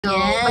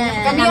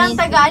Kami ang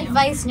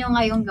taga-advise nyo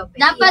ngayong gabi.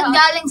 Dapat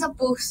galing sa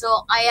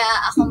puso, kaya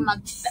ako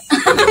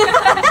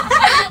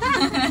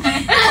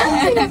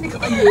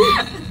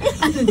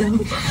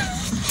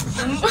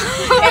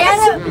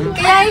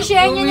Kaya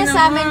i-share nyo na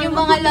sa amin yung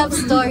mga love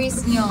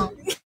stories nyo.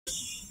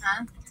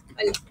 Ha?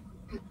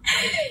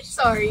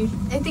 Sorry.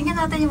 Tingnan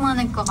natin yung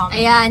mga nagko-comment.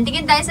 Ayan,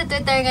 tingin tayo sa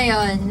Twitter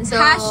ngayon. So,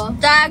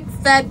 Hashtag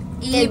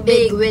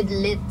FebIbig with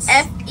Litz.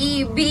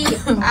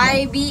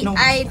 FEBIBIG.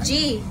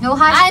 No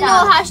hashtag.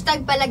 Ano,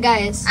 hashtag pala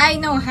guys. I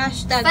know,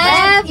 hashtag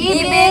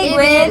FebIbig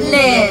with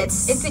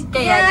Litz. Is it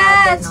kaya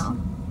natin, no?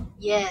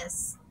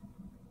 Yes.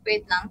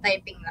 Wait lang,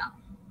 typing lang.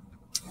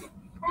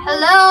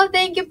 Hello,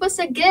 thank you po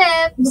sa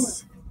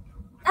gifts.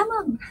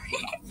 Tama.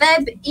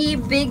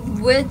 FebIbig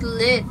with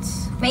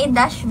Litz. May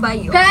dash ba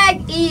yun?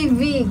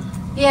 Peg-ibig.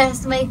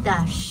 Yes, may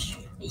dash.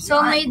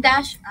 So, may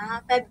dash,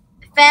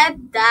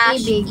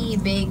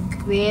 Feb-ibig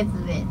with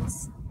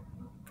Litz.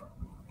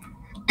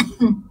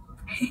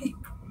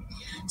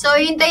 So,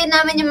 hintayin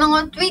namin yung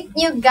mga tweet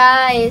nyo,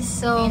 guys.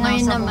 So,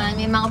 ngayon nasa naman,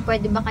 may mga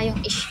pwede ba kayong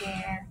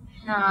i-share?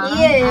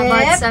 Yep.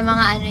 About sa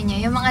mga ano nyo,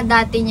 yung mga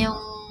dati nyong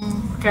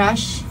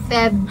Crush.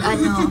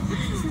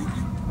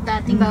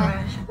 dating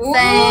crush.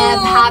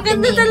 Feb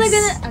happenings. Ganda talaga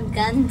na. Ang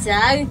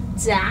ganda,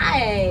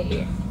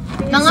 jay.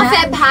 Mga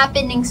Feb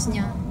happenings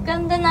nyo.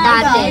 Ganda na.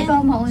 Dati.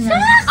 Ikaw mauna.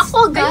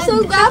 Ako, Ay,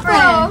 so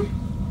gwapo.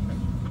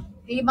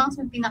 Yung ibang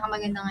sa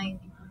pinakamaganda ngayon.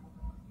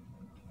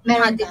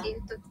 Meron ka?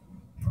 dito.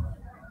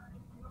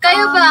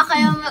 Kayo ba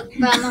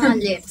mga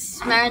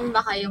Litz? Meron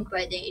ba kayong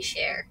pwedeng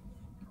i-share?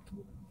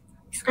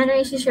 Ano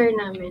yung share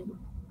namin?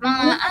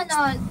 Mga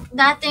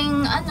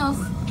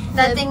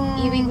dating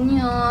ibig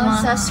nyo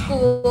sa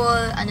school,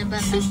 ano ba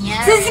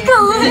nangyari? Sa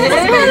school!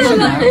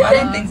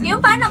 Yung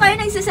paano kayo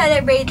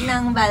nagsa-celebrate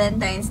ng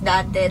Valentine's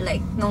dati,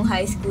 like, nung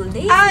high school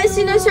days?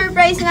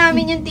 Sinusurprise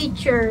namin yung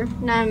teacher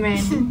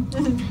namin.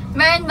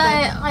 Meron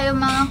ba kayong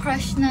mga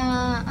crush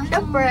na,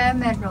 Siyempre,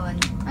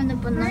 meron. ano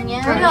po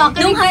nangyari? Wala,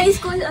 Nung high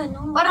school,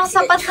 ano? Parang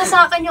sapat na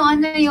sa akin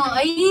yung gano'n.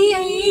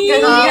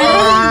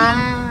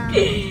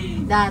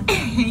 Dati.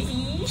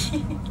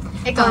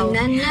 Ikaw?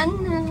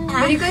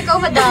 Hindi ko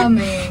ikaw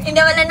madami. Hindi,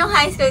 wala nung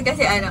high school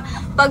kasi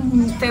pag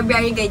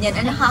February ganyan,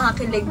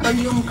 nakakakilig. Pag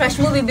yung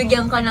crush mo,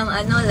 bibigyan ka ng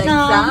like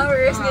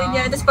flowers,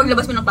 ganyan. Tapos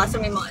paglabas mo ng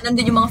classroom,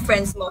 nandun yung mga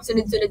friends mo.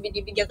 Sunod-sunod,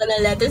 binibigyan ka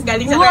ng letters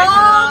galing sa crush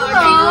mo.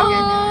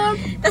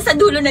 Tapos sa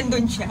dulo,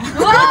 nandun siya.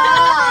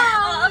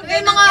 Wow!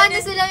 May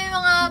mga may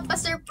mga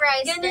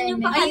pa-surprise. Ganun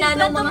yung Ay, pakala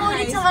ng mga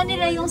ulit high sa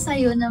kanila yung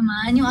sayo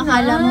naman. Yung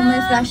akala mo may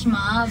flash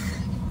mob.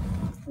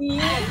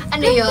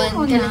 Ano yun?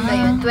 Kailan ba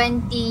yun?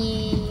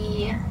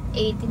 2018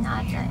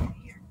 ata.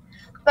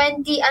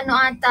 20 ano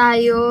ata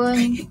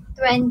yun?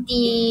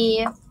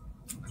 20...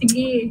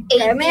 Sige. 18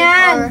 Kaya mo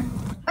yan. or...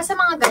 Basta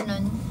mga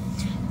ganun.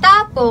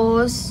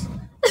 Tapos...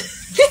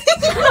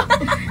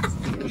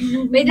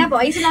 Wait lang po,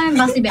 ayusin namin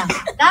bang si Biami.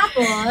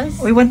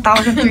 Tapos... Uy,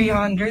 1,300.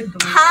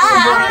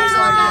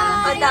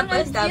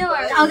 Tapos.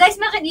 Oh guys,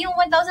 yung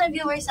 1,000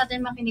 viewers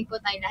natin, makinig po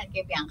tayo lahat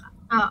kay Bianca.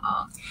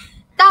 Oo.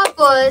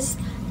 Tapos,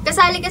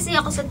 kasali kasi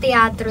ako sa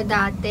teatro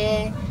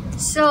dati.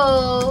 So,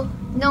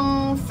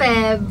 nung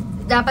Feb,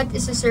 dapat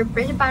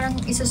isa-surprise, parang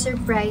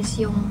isa-surprise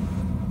yung...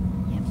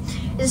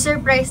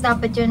 Isa-surprise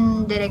dapat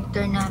yung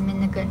director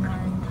namin na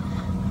gano'n.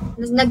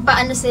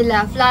 Nagpaano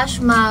sila, flash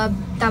mob,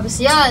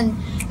 tapos yun.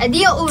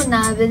 Di yung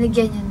una,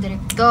 binigyan yung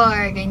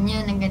director,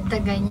 ganyan, ang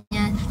ganda,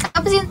 ganyan.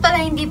 Tapos yun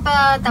pala, hindi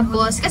pa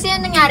tapos. Kasi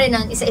yung nangyari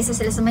nun, isa-isa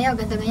sila sumayaw,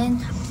 ganda, ganyan.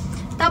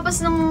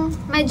 Tapos nung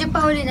medyo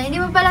pahuli na,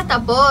 hindi pa pala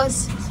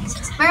tapos.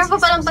 Mayroon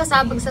pa palang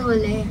pasabog sa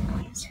huli.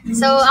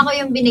 So, ako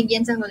yung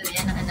binigyan sa huli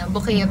ng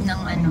bouquet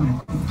ng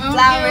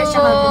flowers,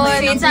 tsaka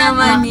bouquet. Sweet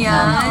naman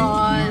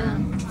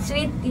yan.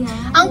 Sweet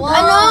yan. Ang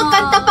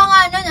kanta pa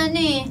nga nun,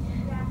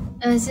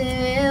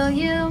 will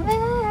you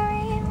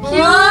marry me?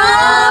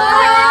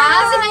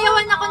 Wow!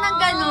 Sinayawan ako ng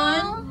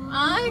ganun.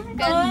 Ay,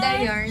 ganda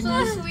yarn.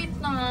 So sweet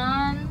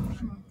naman.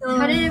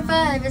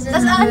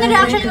 Tapos ano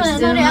reaction mo?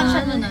 Ano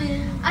reaction mo?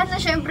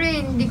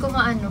 Syempre, hindi ko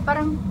maano.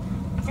 Parang,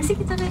 Kasi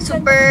kita na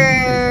super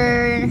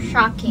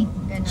shocking.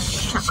 Ganun.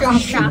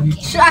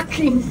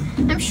 Shocking.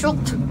 I'm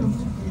shocked.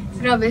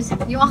 Grabe.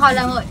 Yung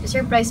akala mo,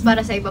 surprise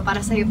para sa iba, para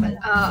sa'yo pala.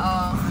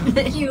 Oo.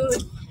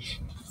 Cute.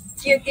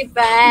 Cutie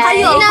pie.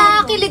 Kayo,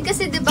 Nakakilig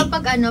kasi, di ba,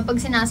 pag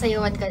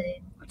sinasayawan ka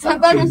din.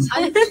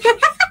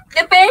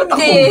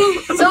 Depende.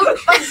 So,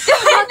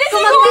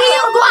 hindi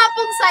yung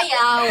gwapong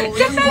sayaw.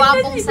 Yung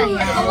gwapong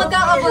sayaw. Kung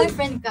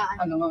magkaka-boyfriend ka,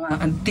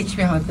 Teach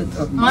me how to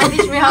talk.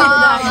 teach me how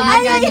to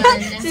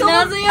dance.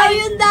 Sinasayaw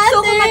yun dati.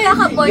 So, kung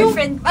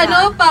magkaka-boyfriend ka,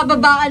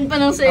 pababaan pa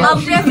ng sayaw.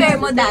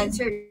 prefer mo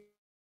dancer.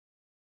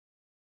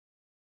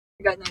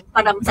 Ganun.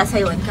 Parang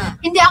sasayawan ka.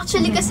 Hindi,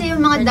 actually, kasi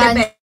yung mga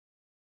dance,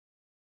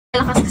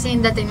 malakas kasi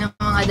yung dating ng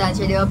mga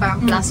dancer, di ba? Parang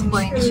plus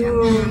point siya.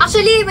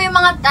 Actually, may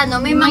mga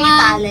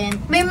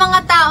talent. May mga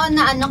tao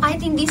na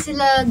kahit hindi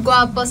sila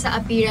gwapo sa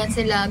appearance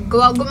sila,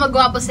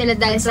 gumagwapo sila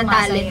dahil sa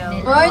talent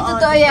nila. Or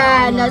totoo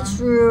yan, that's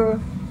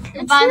true.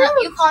 Paano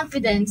yung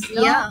confidence,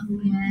 no? Yeah.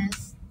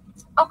 Yes.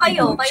 O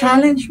kayo?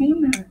 Challenge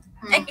muna.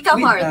 Ikaw,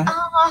 Wait, Heart.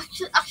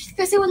 Actually,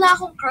 kasi wala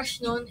akong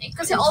crush noon.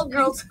 Kasi all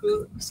girls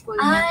school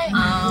na. Ay.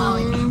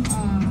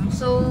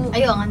 So,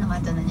 Ayaw, ano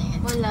ka na niya yan?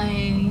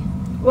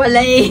 walay.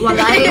 Walay.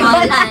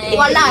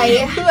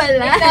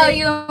 Ikaw,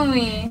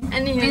 Yumi.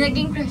 Ano May yun?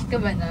 naging crush ka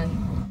ba nun?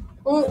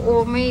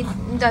 Oo, may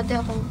dati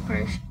akong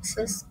crush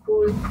sa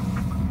school.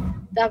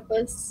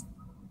 Tapos,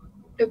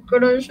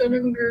 nagkaroon siya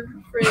ng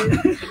girlfriend.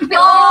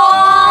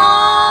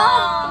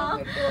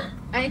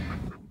 Ay,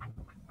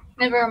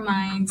 Never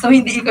mind. So,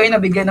 hindi ikaw yung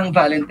nabigyan ng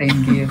Valentine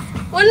gift.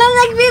 walang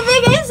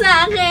nagbibigay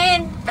sa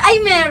akin.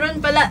 Ay,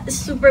 meron pala.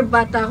 Super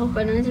bata ako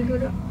pa nun.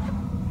 Siguro,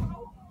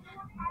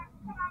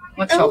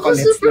 What ako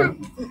chocolates super, lang?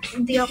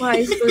 hindi ako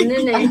high school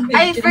nun eh.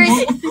 Ay,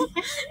 first,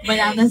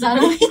 Balatan sa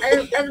akin.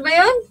 ano ba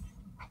yun?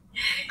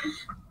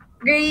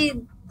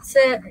 Grade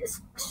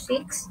 6,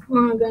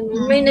 mga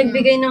ganun. May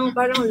nagbigay ng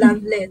parang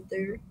love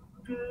letter.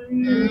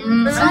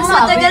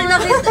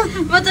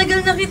 Matagal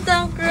na kita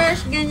ang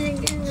crush, ganyan.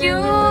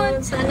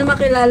 Cute! Sana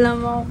makilala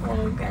mo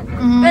ako,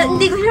 ganun. Pero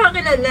hindi ko siya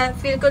makilala.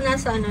 Feel ko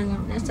nasa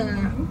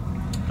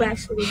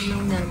classroom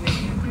lang namin.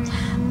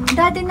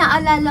 Dati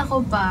naalala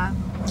ko pa,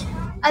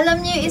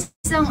 alam niyo yung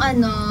isang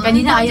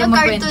Kanina ayaw yung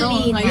magkwento,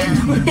 Cartolina. ngayon.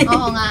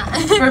 Oo nga.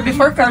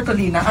 Before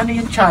Cartolina, ano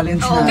yung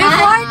challenge na?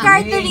 Before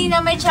Cartolina,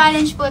 may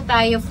challenge po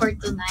tayo for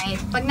tonight.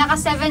 Pag naka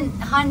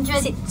 600,000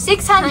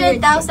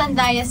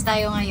 dayas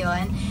tayo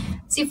ngayon,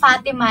 si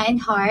Fatima and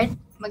Heart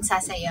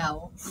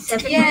magsasayaw.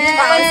 Yes!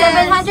 Kapag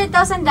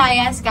 700,000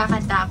 dayas,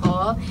 kakanta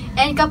ko.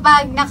 And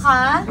kapag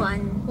naka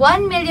 1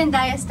 million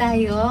dayas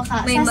tayo,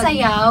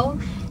 sasayaw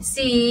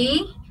si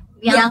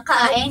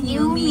Bianca and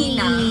Yumi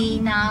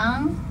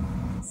ng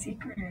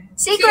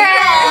Secret!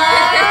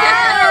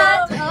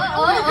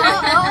 Oo.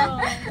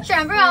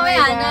 Siyempre,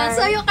 mamaya na.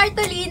 So, yung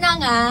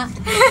Cartolina nga.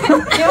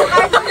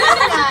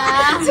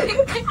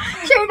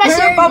 Sure na,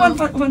 sure. Meron pa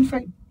 1.5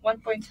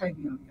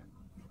 million.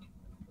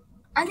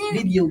 Ano yun?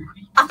 Video.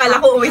 Akala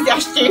ko uwi si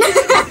Ashley.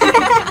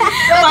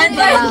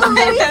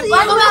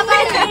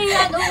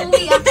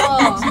 Uuwi ako.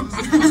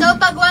 So,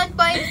 pag 1.5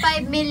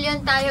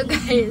 million tayo,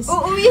 guys.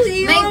 Uuwi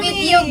si May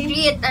video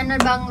greet. Ano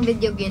bang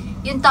video greet?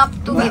 Yung top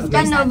 2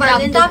 gifters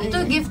natin. Top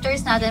 2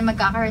 gifters natin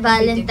magkakaroon ng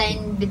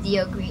Valentine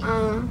video greet.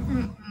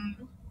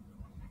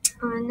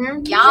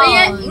 Yung So,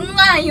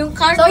 yung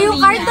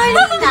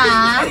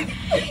Cartolina,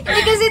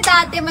 hindi kasi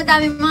dati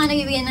madami mga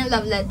nagbibigay ng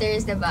love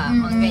letters, diba?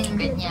 Mga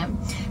ganyan-ganyan.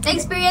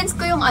 Na-experience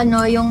ko yung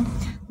yung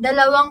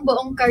dalawang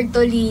buong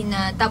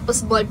Cartolina,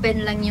 tapos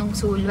ballpen lang yung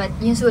sulat.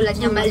 Yung sulat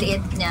niya,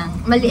 maliit lang.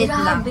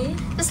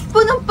 Tapos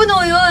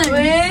punong-puno yun.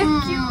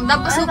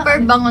 Tapos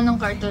super bango ng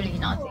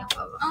Cartolina. Kasi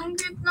Ang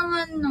cute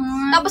naman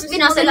nun. tapos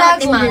pinasa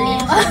lahat ni Mami.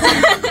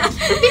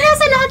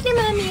 Pinasa lahat ni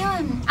Mami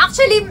yun.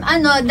 Actually,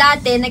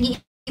 dati,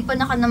 nag-iipon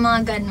ako ng mga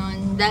ganon.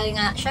 Dahil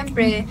nga,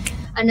 syempre,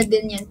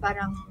 din yan,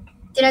 parang,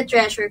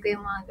 tina-treasure ko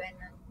yung mga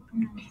ganon.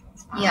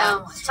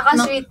 Yeah. Tsaka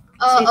sweet.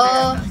 Oo.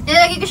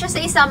 Nilagay ko siya sa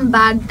isang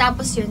bag,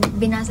 tapos yun,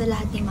 binasa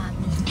lahat ni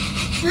Mami.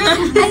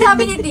 Ay,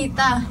 sabi ni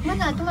Tita,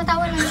 wala,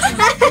 tumatawa lang siya.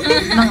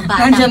 Mga bata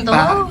Nandyan to.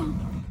 pa?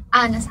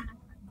 Nasa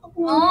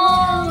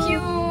Oh,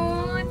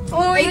 cute.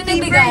 Uy, Ayun,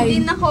 nagbigay.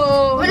 din ako.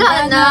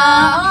 Wala na.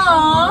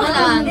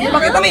 Wala na.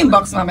 Pakita mo yung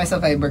box mamaya sa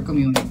Viber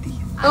community.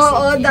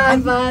 Oo,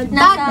 dapat.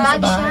 Bag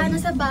bahay. siya,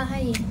 nasa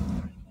bahay.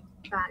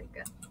 Bag.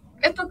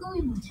 Pag-uwi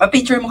mo.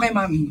 Pa-picture mo kay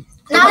Mami.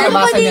 Naalala ko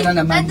Nabasa din, niya na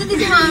naman. nandun din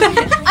si Mami.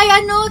 Ay,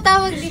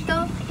 tawag dito?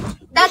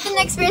 Dati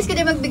na-experience ko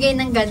din magbigay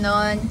ng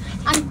ganon.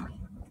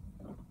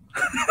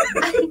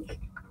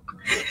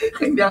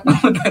 Hindi ako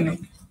magano.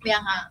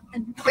 Bianca.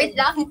 Wait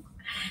lang.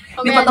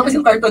 Hindi pa tapos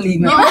yung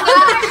Cartolina.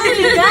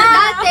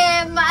 Dati,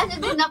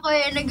 din ako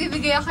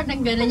nagbibigay ako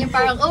ng ganon. Yung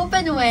parang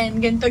open when,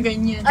 ganito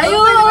ganyan.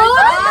 Ayun!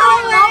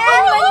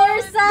 Open when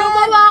you're sad!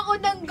 Gumawa ako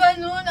ng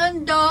ganon, ang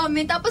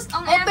dami. Tapos,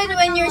 open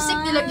when you're sick,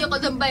 nilagyan ko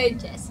ng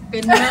biochess.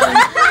 Ganon.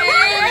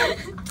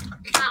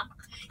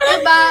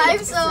 Diba?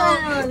 I'm so,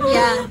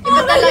 yeah.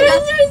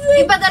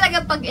 Iba talaga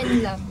pag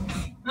in love.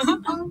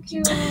 Ang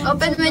cute.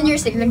 Open when you're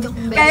sick, lagyan ko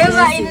ng Kayo biochess.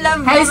 ba in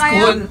love ba High kayo?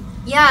 school.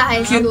 Yeah, high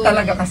school. Cute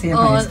talaga kasi yung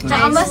high school.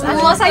 Tsaka mas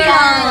masaya.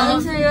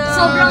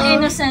 Sobrang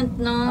innocent,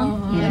 no?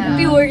 Yeah.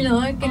 Pure, no?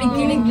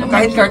 Kilig-kilig lang.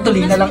 Kahit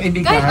Cartolina lang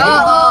ibigay.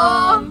 Oo.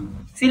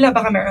 Sila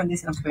baka meron din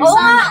silang Oo person.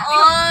 nga.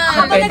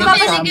 Na pwede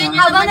kasama.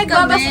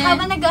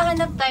 Habang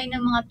naghahanap tayo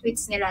ng mga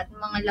tweets nila at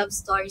mga love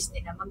stories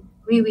nila,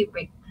 mag-wee-wee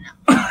break na.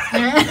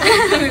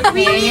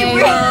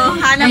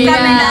 Hanap kami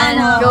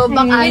na Go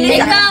back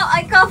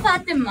Ikaw,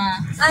 Fatima.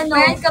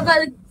 Meron ka ba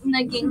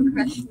naging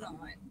crush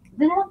noon?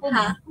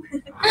 Ha?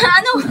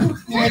 Ano?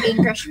 Naging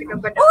crush ko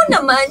ba? Oo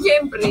naman,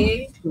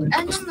 syempre.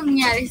 Anong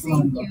nangyari sa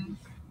inyo?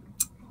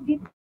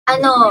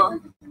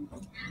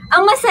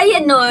 Ang masaya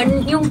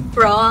nun, yung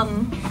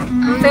prom.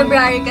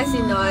 February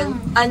kasi nun,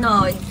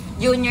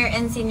 junior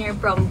and senior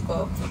prom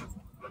ko.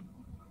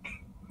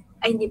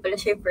 Ay, hindi pala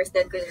siya yung first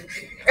dance ko.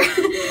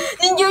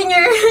 Yung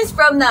junior's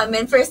prom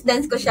namin, first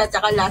dance ko siya,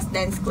 tsaka last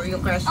dance ko,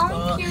 yung crush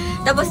ko.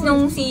 Tapos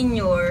nung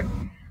senior,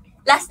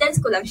 last dance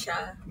ko lang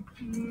siya.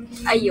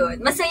 Ayun.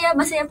 Masaya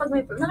pag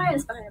may prom.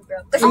 Nakaranas pa kayo ng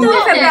prom? Kasi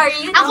tuwing February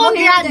yun. Ako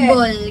grad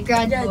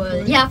ball.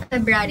 Yeah,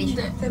 February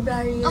siya.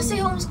 February yun. Kasi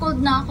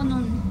homeschooled na ako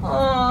nun.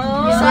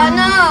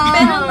 Sana.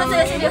 Pero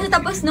masaya seryoso.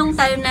 Tapos nung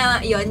time na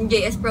yun,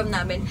 JS prom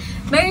namin,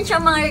 meron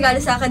siyang mga regalo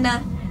sa akin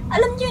na,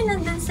 alam niyo yun,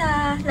 nandun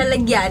sa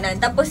lalagyanan.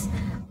 Tapos,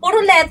 puro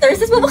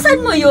letters. Tapos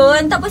bubuksan mo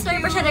yun. Tapos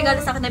meron pa siya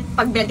regalo sa akin na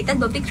pag binaliktad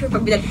mo, picture.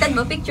 Pag binaliktad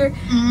mo, picture.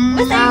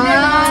 Basta yun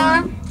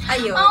na.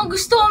 Ayun.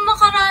 Gusto ko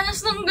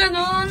makaranas ng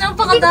gano'n.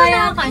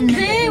 Napakadaya.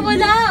 Hindi,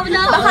 wala.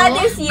 Baka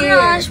this year.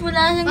 Crush,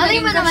 wala nang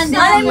Malay mo naman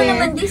Malay mo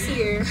naman this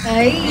year.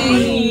 Ay.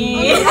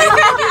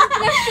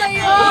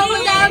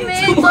 Madami.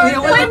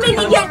 Uy,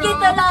 binigyan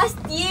kita last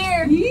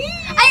year.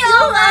 Ay,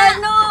 oo nga.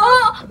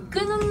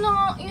 Ganun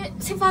lang.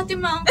 Si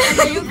Fatima ang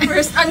yung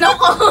first ano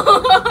ko.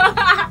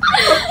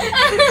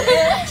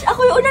 Ako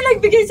yung una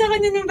nagbigay sa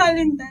kanya ng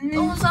Valentine.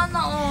 Oo,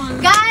 sana all.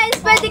 Guys,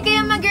 pwede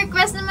kayo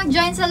mag-request na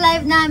mag-join sa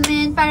live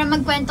namin para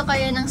magkwento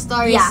kayo ng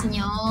stories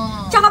nyo.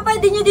 Tsaka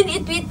pwede nyo din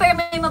i-tweet para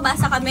may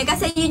mabasa kami.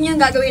 Kasi yun yung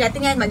gagawin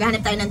natin ngayon.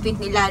 Maghanap tayo ng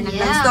tweet nila, ng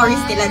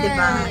stories nila, di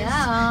ba?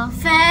 Yeah.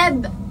 Feb,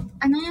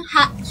 ano yung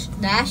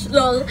dash,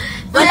 lol.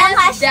 Walang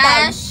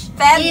hashtag.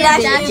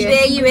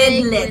 Feb-ibig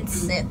with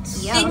Litz.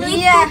 Yeah.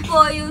 Tinweet ko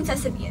po yung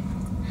sasabihin.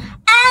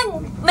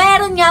 And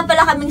meron nga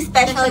pala kaming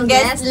special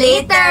guest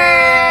later.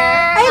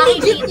 Ay,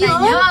 legit yun?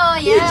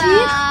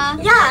 Yeah.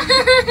 Yeah.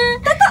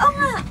 Totoo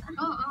nga.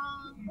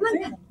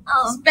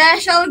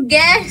 Special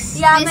guest.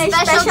 Yeah, may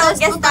special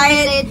guest tayo.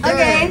 later.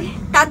 Okay.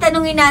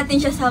 Tatanungin natin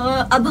siya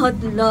about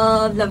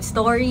love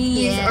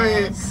stories, Yes. or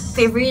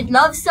favorite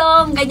love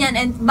song, ganyan.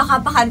 And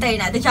baka pakantayin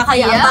natin. Tsaka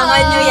kaya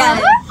abangan nyo yan.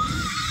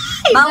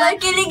 Bawal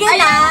kiligin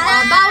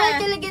Bawal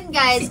kiligin,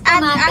 guys.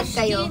 Tumatik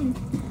kayo.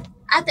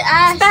 Ate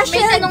Ash, Special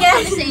may tanong guest.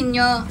 kami sa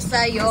inyo.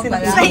 Sa'yo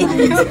pala.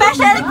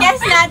 Special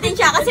guest natin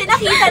siya kasi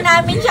nakita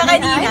namin siya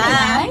kanina.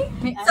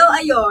 So,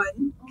 ayun.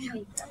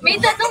 May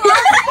tanong ako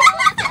sa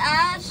inyo, Ate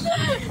Ash.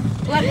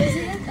 What is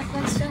it? The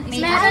question is,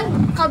 meron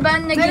ka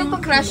ba naging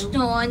crush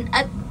noon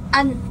at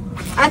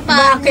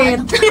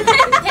bakit?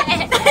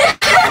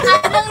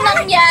 Anong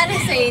nangyari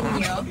sa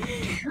inyo?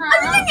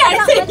 Ano nangyari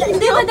sa inyo?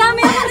 Hindi, madami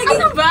ako naging...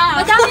 Ano ba?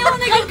 Madami ako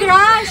naging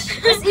crush.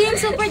 As in,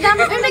 super dami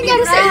ako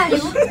nangyari sa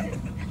inyo.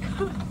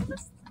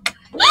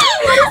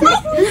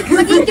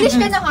 Mag-English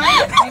ka na,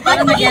 ha?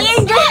 Parang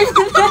nag-English.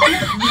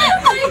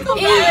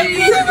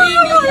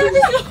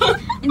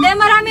 Hindi,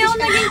 marami ako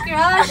naging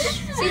crush.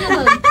 Sino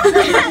doon?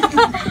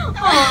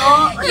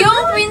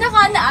 Yung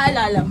pinaka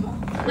naalala mo.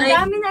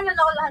 Madami naalala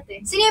ko lahat eh.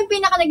 Sino yung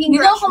pinaka naging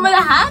Ginawa crush ko mo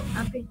lahat?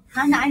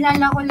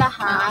 Naalala ko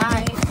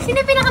lahat. Sino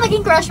yung pinaka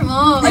naging crush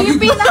mo? Ay, yung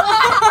pinaka.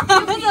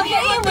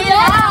 Yung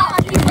pinaka.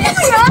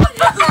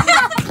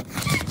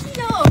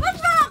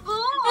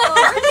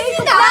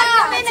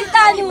 Kami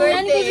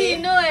nagtalunan kung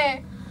sino eh.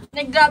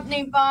 Nag-drop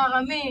name pa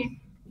nga kami.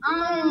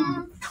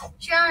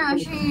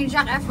 Si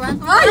Zac Efron.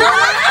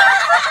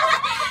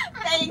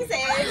 Thanks,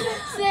 eh.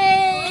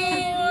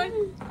 Same.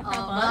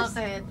 Oh,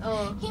 bakit?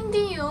 Oh.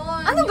 Hindi yun.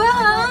 Ano ba?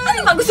 Ano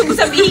ba gusto mo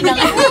sabihin na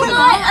Hindi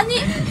nga.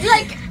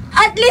 Like,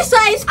 at least sa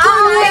high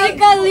school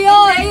musical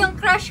yun. Hindi, yung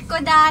crush ko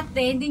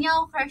dati, hindi niya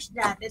ako crush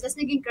dati. Tapos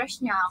naging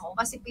crush niya ako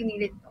kasi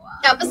pinilit ko.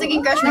 Tapos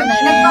naging crush mo na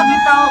rin.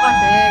 Nagpakita ako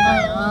kasi.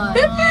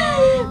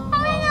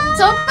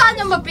 So,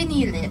 paano mo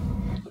pinilit?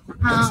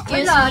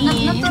 Excuse Wala,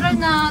 me. natural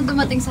na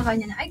dumating sa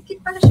kanya na, ay, cute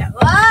pala siya.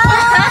 Wow!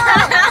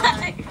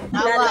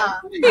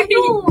 Tawa.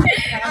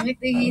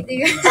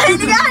 Nakangiti-ngiti.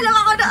 Hindi ka alam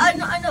ako na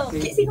ano.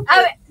 Sino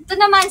pa? Ito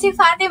naman, si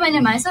Fatima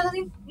naman. So,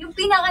 yung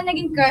pinaka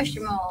naging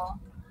crush mo,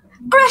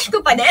 Crush ko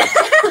pa din.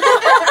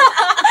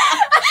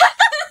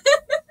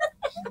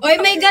 Oy,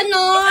 may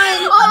ganon.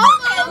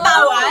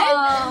 Bawal?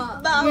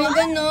 May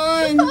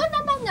ganon. oo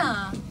naman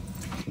na.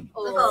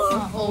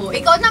 Oh,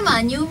 ikaw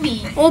naman,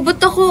 Yumi. Oh, ba't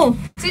ako?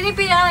 Sino yung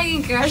pinaka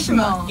naging crush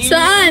mo?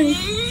 Saan?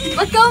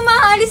 Ba't ka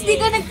umaalis? Di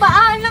ka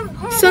nagpaalam.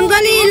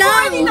 Sandali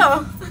lang. Sino?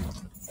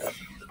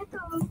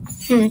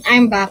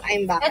 I'm back.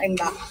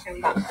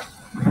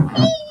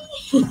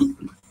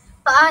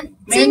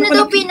 Sino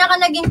daw pinaka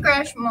naging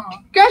crush mo?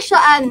 Crush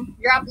saan?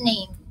 Drop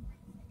name.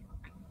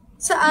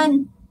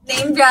 Saan?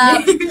 Name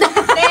drop.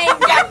 Name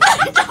drop.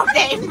 Drop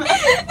name.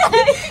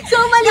 So,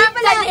 mali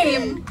pala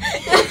name.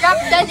 Drop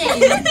the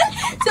name.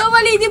 So,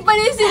 mali din pala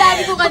yung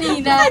sinabi ko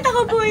kanina. Nakita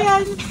ko po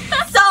yan.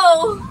 So,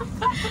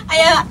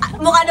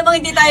 mukha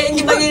namang hindi ba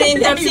name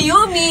drop si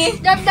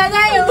Yumi. Drop the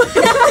name.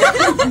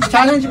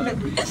 Challenge ulit.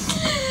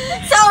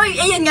 So,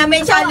 ayun nga,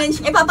 may challenge.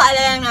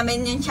 Ipapaalala lang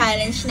namin yung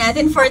challenge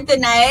natin for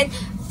tonight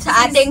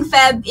sa ating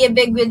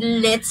Feb-ibig with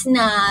Litz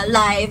na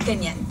live,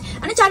 ganyan.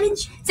 Ano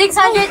challenge?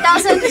 600,000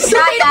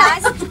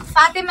 dayas.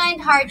 Fatima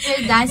and Heart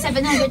will dance.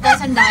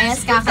 700,000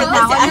 dayas.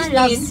 Kakanta ko ng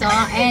love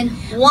song. And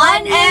 1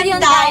 million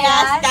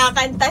Dayas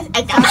kakanta.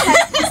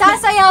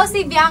 sasayaw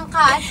si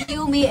Bianca at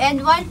Yumi.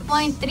 And 1.3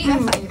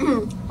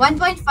 or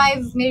 1.5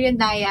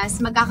 million dayas.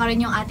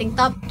 Magkakaroon yung ating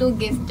top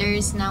 2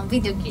 gifters ng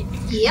video kit.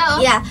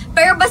 Yeah.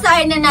 Pero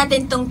basahin na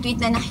natin tong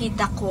tweet na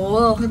nakita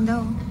ko.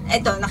 Ganda.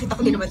 Eto, nakita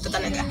ko din naman to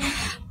talaga.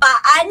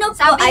 Paano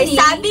po Sabi ay ni-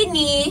 sabi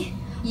ni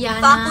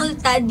Yana.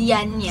 Fakultad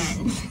yan.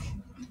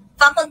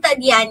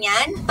 fakultadyan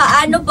yan.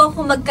 Paano po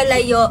kung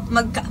magkalayo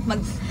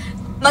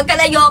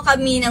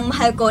kami ng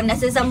mahal ko,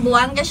 nasa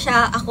Zamboanga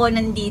siya, ako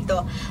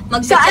nandito.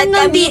 Magka-chat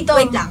kami,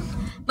 wait lang.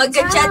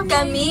 Magka-chat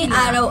kami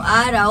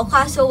araw-araw,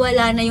 kaso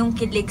wala na yung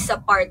kilig sa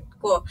part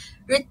ko.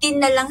 Routine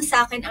na lang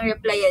sa akin ang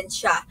replyan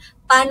siya.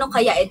 Paano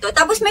kaya ito?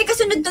 Tapos may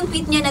kasunod tong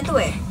tweet niya na to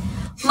eh.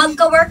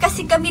 Magka-work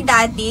kasi kami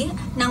dati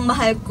ng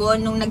mahal ko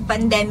nung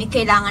nag-pandemic,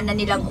 kailangan na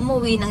nilang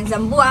umuwi ng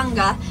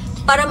Zamboanga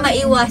para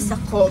maiwas sa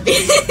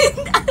COVID.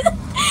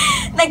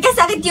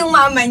 Nagkasakit yung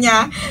mama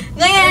niya.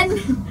 Ngayon,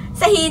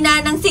 sa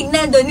hina ng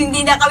signal doon,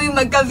 hindi na kami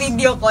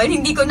magka-video call.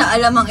 Hindi ko na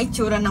alam ang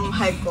itsura ng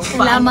mahal ko.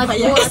 Salamat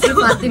po, Ate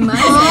Fatima.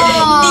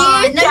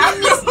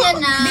 Na-miss niya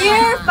na.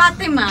 Dear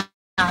Fatima.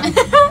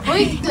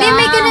 Uy,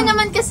 may gano'n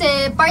naman kasi,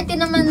 party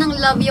naman ng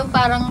love yung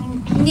parang,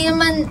 hindi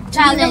naman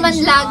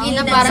lagi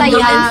na parang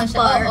saya.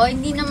 Oo,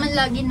 hindi naman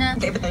lagi na,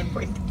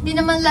 hindi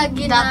naman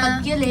lagi na, Dapat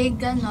kilig,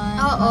 gano'n.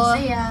 Oo.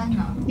 Masaya,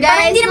 no?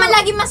 Parang hindi naman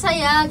lagi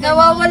masaya.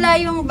 Nawawala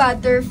yung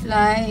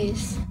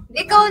butterflies.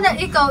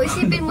 Ikaw,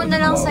 isipin mo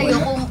na lang sa'yo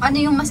kung ano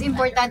yung mas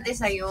importante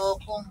sa'yo.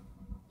 Kung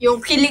Yung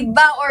kilig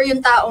ba or yung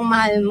taong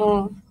mahal mo?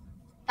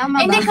 Tama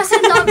ba? hindi kasi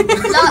love,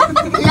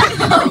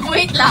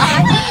 Wait lang.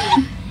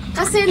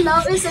 Kasi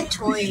love is a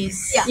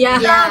choice. Yeah.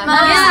 Love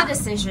is a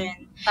decision.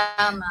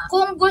 tama.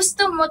 Kung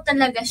gusto mo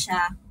talaga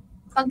siya,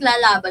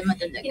 paglalaban mo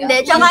talaga. Hindi,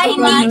 tsaka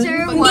hindi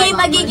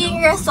magiging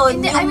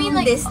rason yung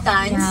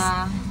distance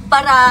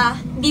para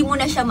di mo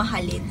na siya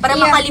mahalin. Para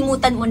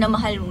makalimutan mo na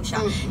mahal mo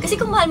siya. Kasi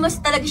kung mahal mo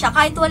talaga siya,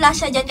 kahit wala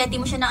siya dyan, kahit di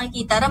mo siya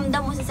nakikita,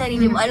 ramdam mo sa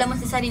sarili mo, alam mo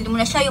sa sarili mo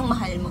na siya yung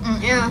mahal mo.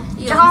 Yeah.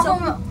 Yun.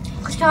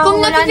 Tsaka kung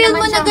wala napifeel naman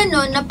mo na siya-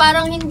 gano'n, na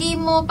parang hindi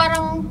mo,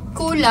 parang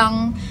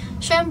kulang,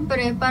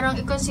 syempre, parang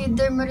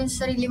i-consider mo rin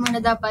sa sarili mo na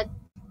dapat,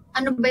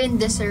 ano ba yung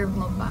deserve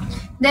mo pa?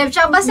 Deb,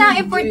 tsaka basta ang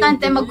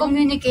importante,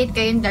 mag-communicate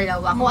kayong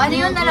dalawa. Kung ano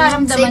yung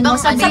nararamdaman mo,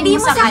 sabihin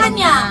mo sa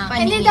kanya.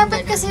 Hindi,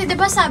 dapat kasi, di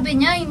ba sabi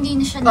niya, hindi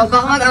na siya Baka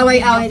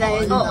mag-away-away tayo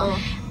dito. Oo.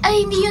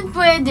 Ay, hindi yun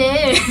pwede.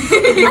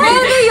 Ano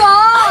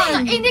yun?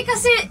 Hindi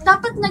kasi,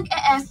 dapat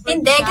nag-e-effort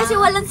Hindi, siya. kasi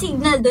walang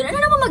signal doon. Ano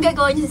naman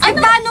magagawa niya sa Ay,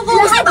 signal? paano kung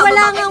Lahat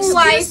wala ng Excuse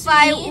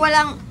wifi, me?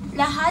 walang...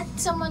 Lahat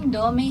sa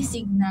mundo may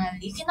signal.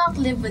 You cannot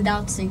live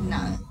without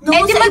signal. No,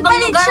 Eh, di sa ibang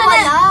magpalit lugar siya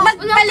wala.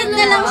 Magpalit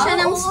na lang siya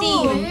ng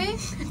SIM.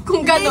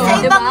 Kung Sa gano'n.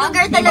 ibang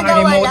lugar talaga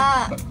wala.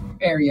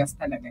 areas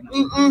talaga. No?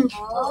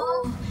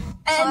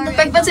 And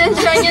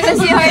Pagpasensya niyo na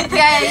si Heart,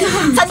 guys.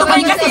 sa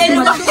Dubai kasi yan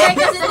lang.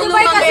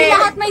 Dubai kasi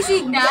lahat may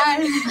signal.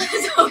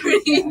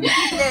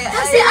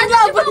 Kasi Ano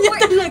ba niya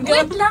talaga?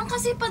 Wait lang,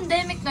 kasi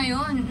pandemic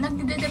ngayon.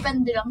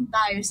 Nagdedepende lang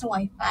tayo sa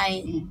wifi.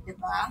 Di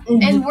ba?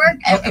 And work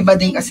Iba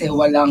din kasi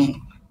walang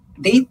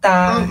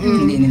data,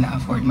 hindi nila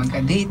afford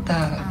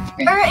magka-data.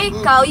 Pero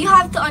ikaw, you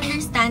have to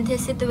understand his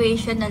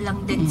situation na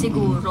lang din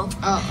siguro.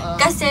 Oo.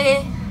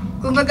 Kasi,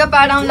 Kumbaga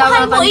parang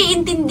mahal mo, lawakan.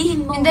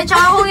 iintindihin mo. Hindi,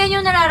 tsaka kung yan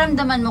yung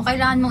nararamdaman mo,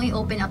 kailangan mong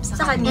i-open up sa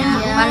kanya.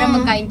 kanya. Para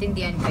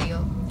magkaintindihan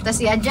kayo. Tapos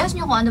i-adjust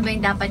nyo kung ano ba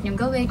yung dapat nyong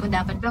gawin. Kung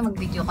dapat ba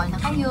mag-video call na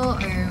kayo.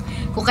 Or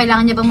kung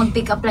kailangan niya ba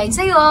mag-pick up line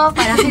sa'yo.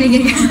 Para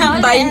kiligin ka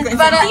ulit.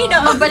 Para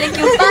magbalik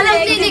yung Parang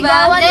kilig, diba?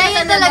 liligawan Hindi, ka yun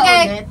talaga talaga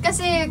eh. ulit.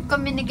 Kasi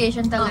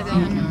communication talaga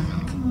yun.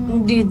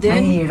 Hindi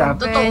din.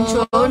 Mahirap.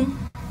 Tension.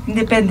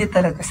 Depende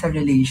talaga sa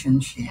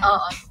relationship.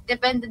 Oo.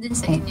 Depende din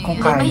sa inyo Kung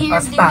yun. kaya, Mahirap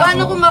as din. tao.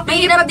 Paano kung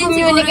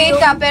makikipag-communicate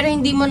siguro ka pero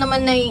hindi mo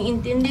naman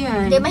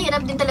naiintindihan? Hindi,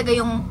 mahirap din talaga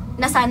yung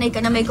nasanay ka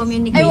na may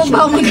communication. Ay, wag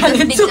ba ako magalit?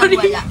 Tapos biglang Sorry.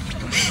 wala.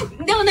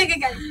 Hindi ako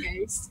nagagalit,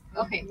 guys.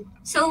 Okay.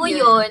 So,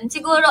 yun.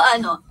 Siguro,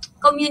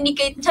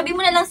 communicate. Sabi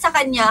mo na lang sa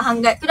kanya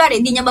hanggang, kunwari,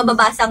 hindi niya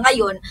mababasa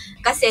ngayon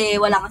kasi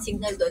wala kang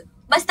signal doon.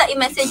 Basta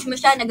i-message mo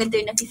siya na ganito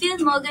yung nafe-feel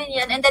mo,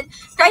 ganyan. And then,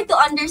 try to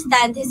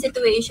understand his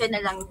situation na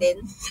lang din.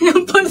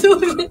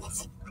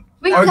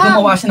 Wait Or lang.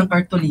 gumawa siya ng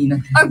kartolina.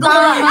 Or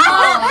gumawa.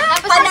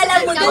 Padala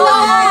mo doon.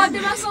 Oo, di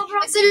ba sobrang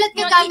Magsulat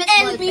ka gamit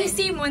LBC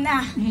mo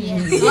na.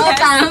 Oo,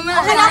 tama.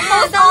 Wala po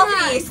sa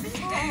office.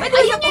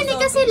 Ayun yun eh,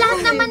 kasi lahat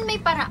naman may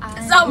paraan.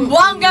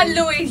 Zamboanga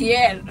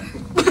Louisier.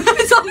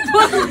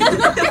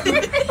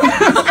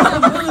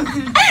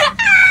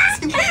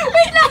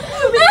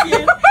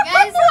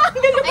 Guys,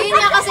 ayun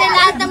nga kasi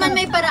lahat naman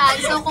may paraan.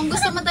 So, kung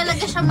gusto mo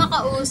talaga siya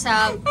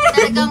makausap,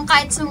 talagang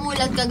kahit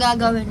sumulat ka,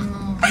 gagawin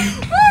mo.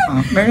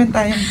 Meron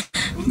tayong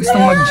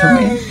gustong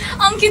mag-join.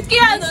 Ang cute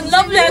kaya nun,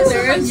 love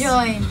letters.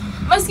 Join.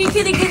 Mas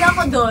kikiligin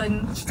ako doon.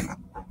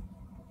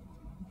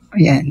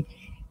 Ayan.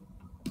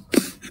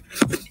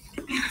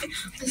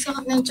 Ang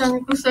sakit ng tiyan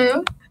ko sa'yo.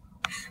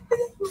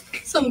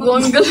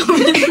 Sambuang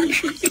galawin.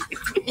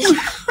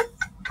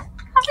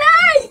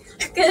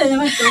 Kailan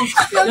naman to?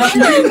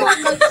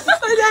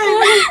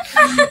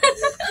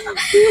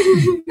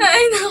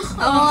 Ay, naku.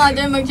 Ako nga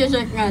din,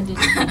 mag-check nga din.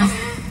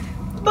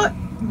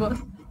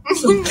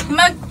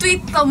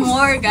 Mag-tweet ka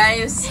more,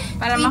 guys.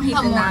 Para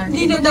makita na.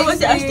 Hindi na daw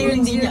si Ashley,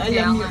 hindi niya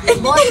alam yun.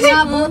 Bot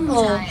nga, bot.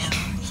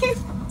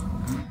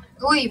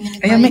 Uy,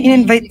 Ayan, may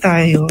in-invite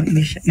tayo.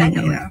 Hindi siya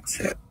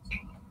ina-accept.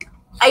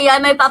 Ayan,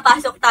 may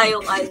papasok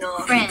tayong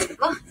friend.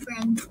 Oh,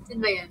 friend. Sino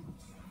ba yan?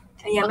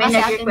 Ayan, may Baka si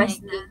Ate nag-request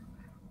Maggie. na.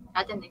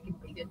 Ate Maggie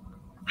ba yun?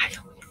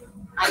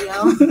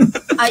 Ayaw.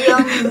 Ayaw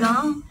na.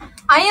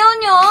 Ayaw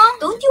nyo?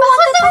 Don't you want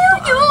to ayaw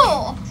nyo?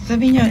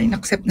 Sabi niyo,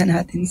 in-accept na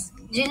natin.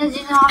 Gina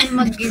kami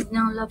mag-give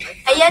ng love.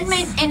 Ayan,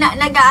 may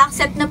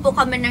nag-a-accept na po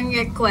kami ng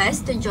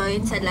request to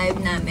join sa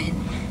live namin.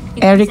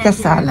 Erica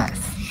Salas.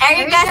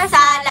 Erica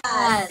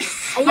Salas!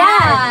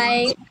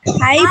 Ayan!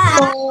 Hi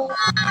po.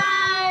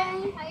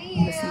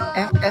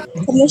 FF.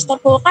 Kumusta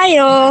po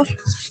kayo?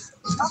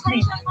 Okay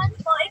naman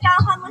po. Ikaw,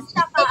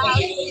 kamusta ka?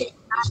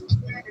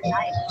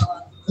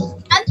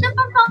 Ano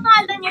pang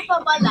pangalan niyo pa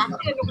pala?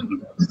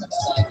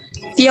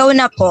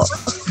 Fiona po.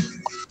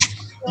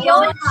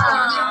 Yona.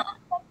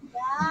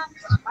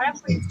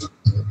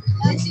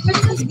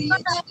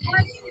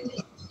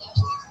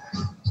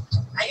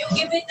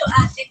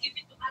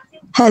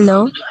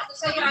 Hello?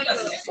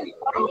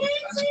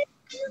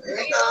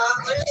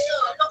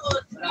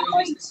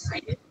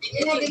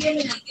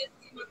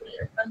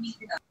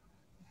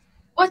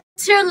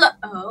 What's your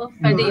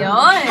pwede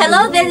yun.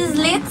 Hello, this is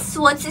Litz.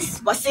 What's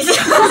this? What's this?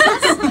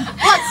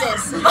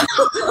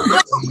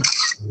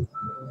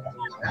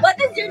 What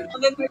is your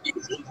November?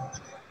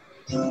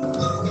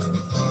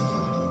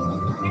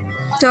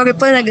 Sorry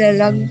po,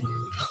 naglalag.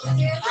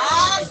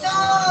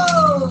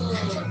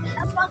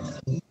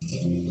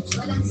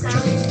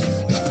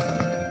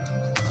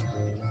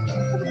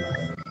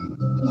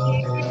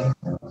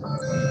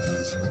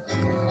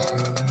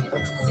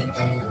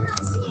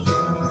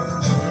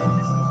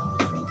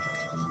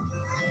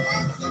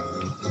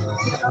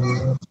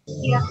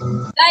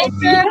 Guys,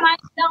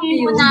 remind lang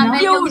po namin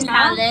yung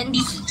challenge.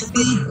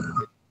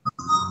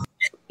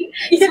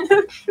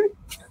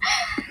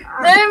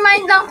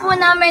 Remind lang po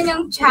namin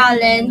yung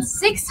challenge.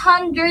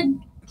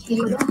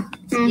 600K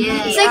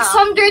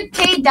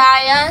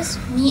dayas,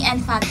 me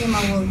and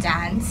Fatima will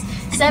dance.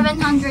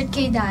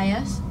 700K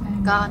dayas.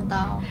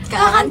 Kakanta ako.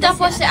 Kakanta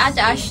po si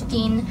Ate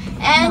Ashtin.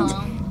 And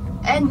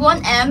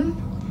 1M.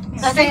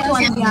 Kasi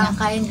Bianca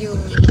and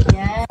Yumi.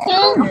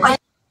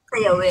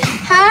 Sayawin.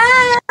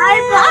 Hi!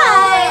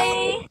 Hi!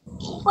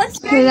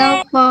 What's your Hello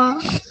name? po.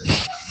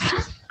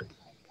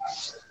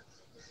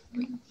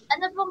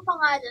 Ano pong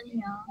pangalan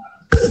niyo?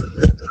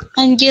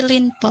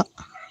 Angeline po.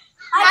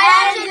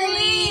 Hi,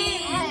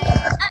 Angeline!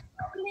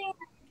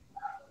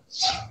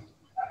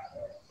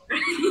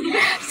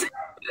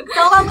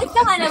 So,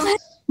 kamusta ka naman,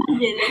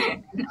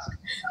 Angeline?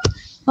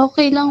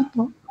 Okay lang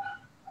po.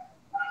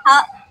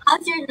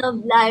 How's your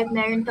love life?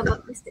 Meron ka ba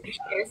gusto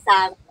i-share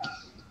sa amin?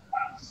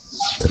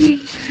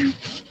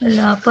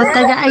 Wala po.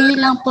 Taga-ayi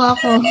lang po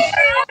ako.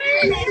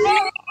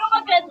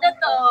 Maganda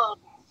to.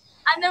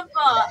 Ano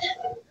po?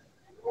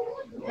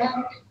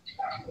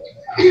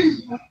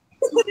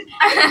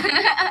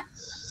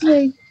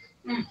 Ay.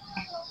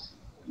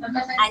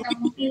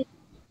 Angeline.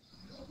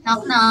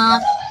 Knock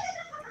knock.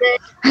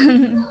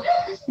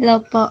 Hello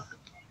po.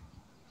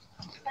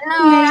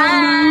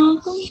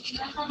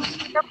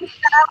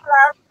 Kamusta ang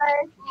love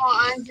life mo,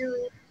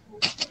 Angeline?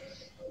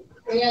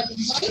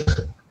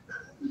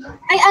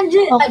 Ay,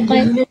 Angeline!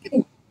 Okay.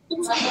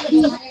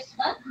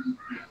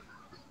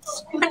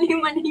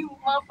 Mali-mali yung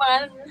mga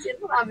pangalan mo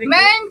sinasabi ko.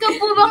 Meron ka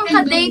po bang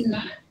ka-date?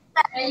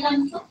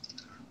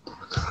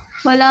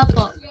 Wala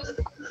po.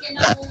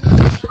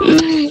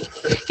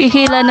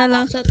 Hihila na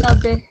lang sa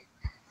tabi.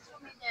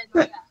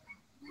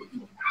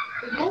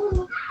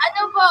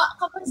 Ano po,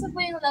 kapag sa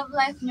po yung love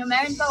life niyo,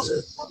 meron pa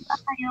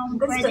kayong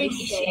Gusto pwede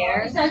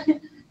i-share?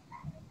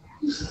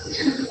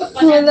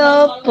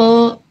 Wala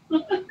po.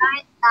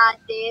 Kahit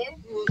dati.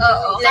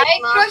 Oo. Like,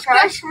 mga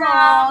crush mo,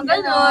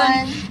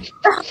 ganun.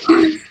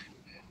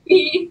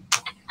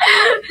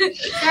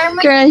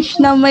 Crush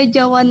na may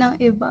jawa ng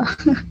iba.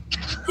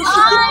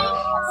 Ay!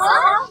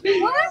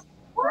 What?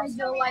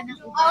 Jowa na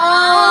ko.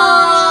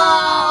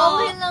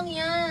 Okay lang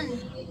yan.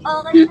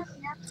 Okay lang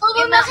yan. So,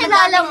 kung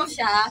nakilala mo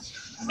siya,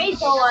 may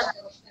jowa na.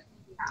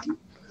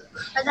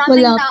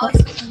 Wala po.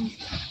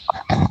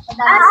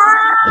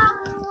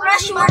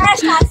 Crush mo na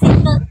siya.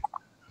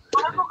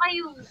 Para po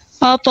kayo.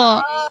 Opo.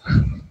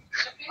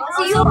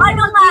 So, yung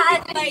ano nga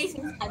advice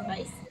mo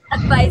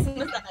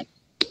sa kanya?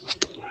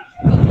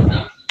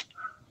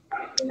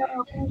 Like,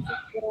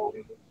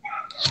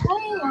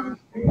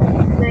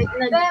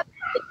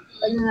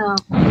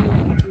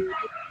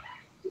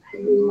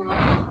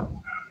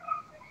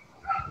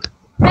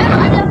 Pero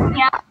alam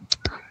niya,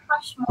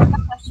 crush mo,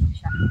 na-crush mo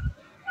siya.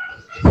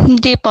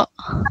 Hindi po.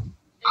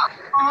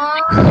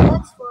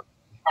 That's good.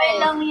 Okay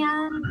lang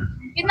yan.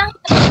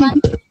 Pinakita naman.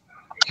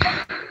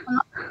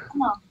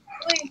 Ano?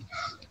 Uy,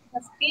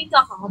 mas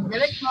pika ka,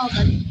 dalit mo,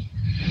 galit.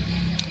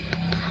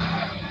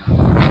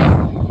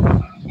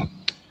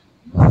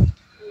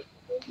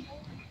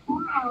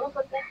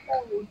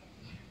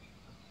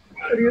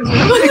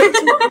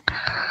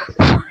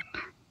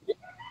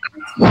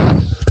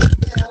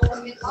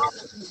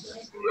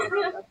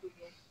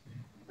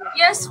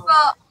 Yes po.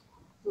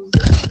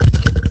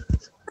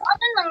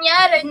 Ano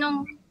nangyari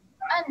nung,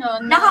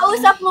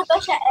 Nakausap mo ba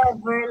siya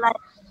ever?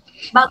 Like,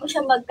 bago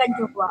siya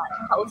magka-jowa,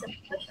 nakausap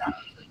mo ba siya?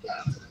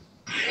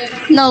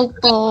 No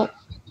po.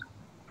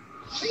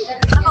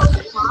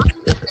 Nakausap mo?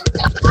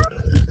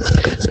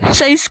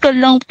 Sa school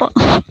lang po.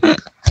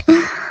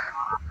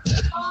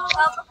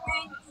 Tapos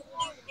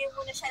hindi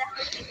mo na siya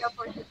nakikita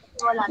for kasi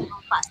wala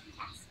namang pass.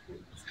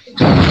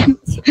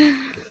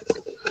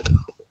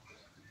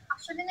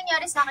 Actually,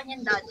 nangyari sa akin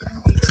yan dati.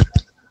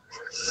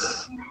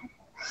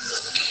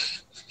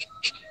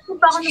 Kung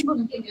pa ako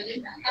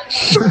nabubigyan.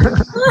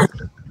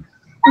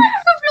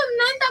 Problem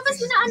nun, tapos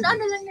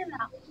ano lang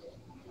nila.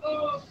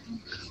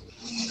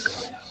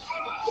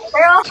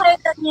 Pero okay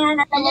lang yan,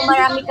 alam mo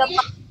marami ka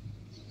pa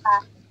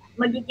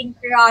magiging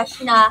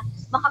crush na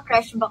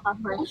maka-crush ba ka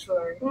for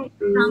sure.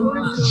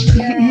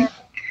 Yeah.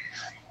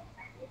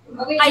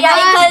 Kaya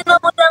ikalma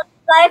mo lang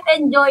life,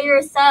 enjoy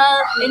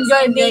yourself,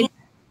 enjoy being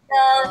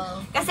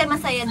yourself, kasi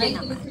masaya din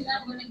naman.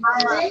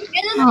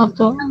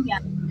 Opo.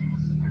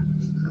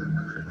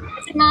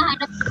 Kasi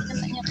mahanap ko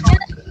naman niya po.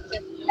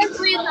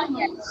 Nag-real lang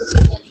yan.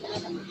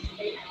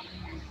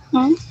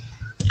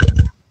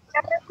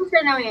 Kaya ko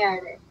siya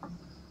nangyayari.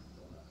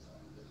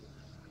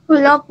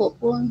 Wala po.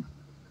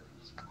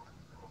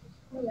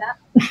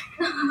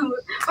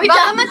 Wait,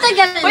 baka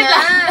matagal na.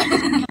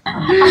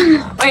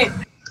 Wait.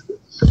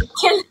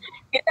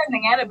 Kaya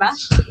nangyari ba?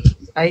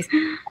 Ay,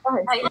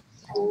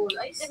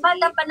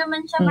 Bata pa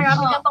naman siya,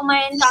 marami ka pang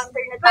may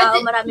encounter na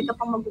tao, marami ka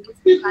pang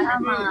magugustuhan na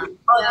mga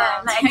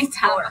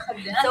ma-explore.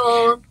 So,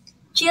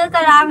 chill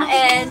ka lang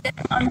and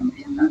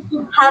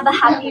have a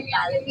happy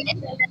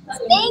Valentine's.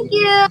 Thank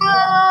you!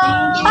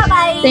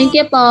 Bye-bye! Thank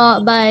you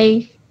po.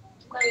 Bye.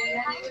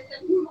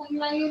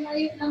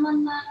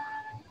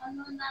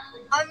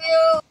 Love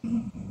you!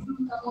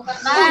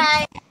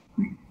 Bye!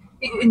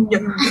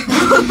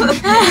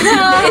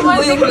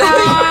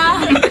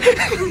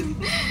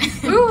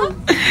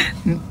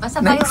 Basta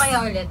tayo kaya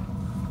ulit.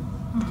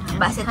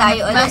 Base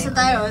tayo ulit.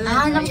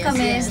 Hanap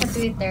kami sa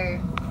Twitter.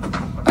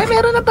 ay,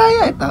 meron na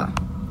tayo. Ito.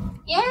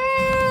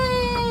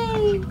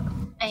 Yay!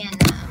 Ayan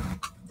na.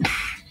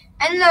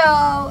 Hello!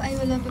 Ay,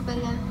 wala pa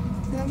pala.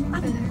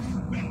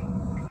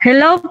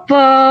 Hello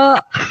po.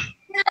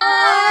 Hi!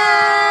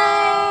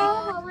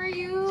 How are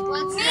you?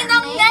 What's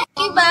Ninang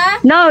Neki ba?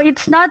 No,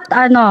 it's not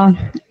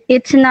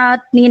It's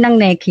not Ninang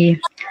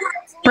Neki.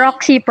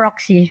 Proxy.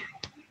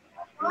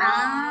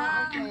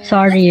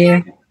 Sorry.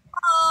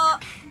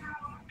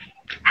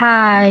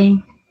 Hi.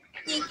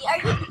 Kiki,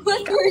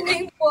 what's your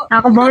name po?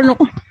 Ako ba?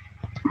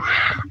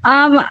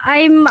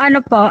 I'm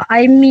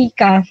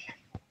Mika.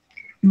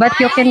 But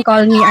you can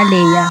call me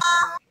Alea.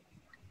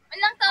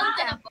 Ilang taon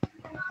ka na po?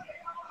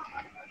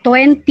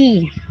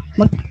 20.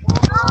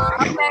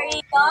 Very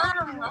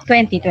young.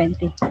 20.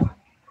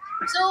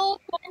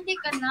 So, kung hindi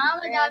ka na,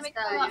 madami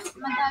na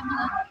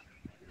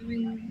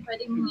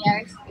pwedeng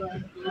mangyari sa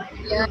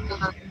 20. Yeah.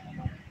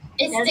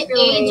 It's the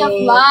age of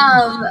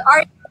love.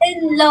 Are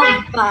in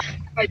love ba?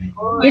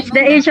 It's the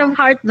age of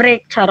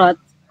heartbreak, charot.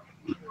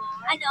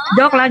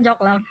 Ano?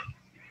 Joke lang.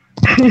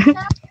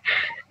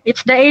 It's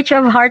the age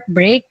of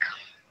heartbreak.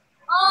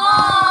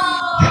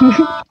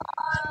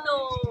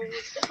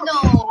 No.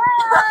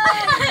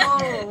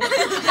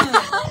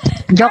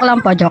 Joke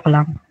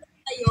lang.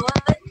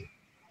 Ayun.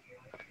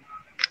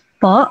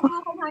 Po?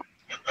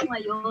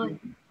 Ngayon.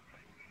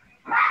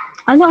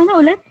 Ano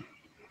ulit?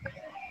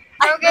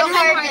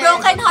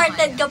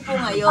 Broken-hearted ka po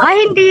ngayon. Ay,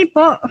 hindi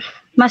po.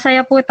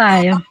 Masaya po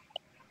tayo.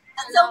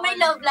 So, may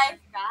love life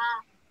ka.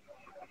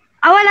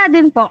 Wala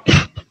din po.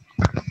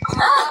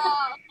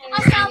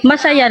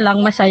 Masaya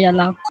lang.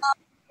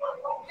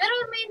 Pero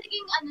may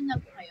naging ano na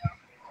po kayo?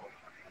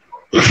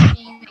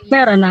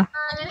 Meron na.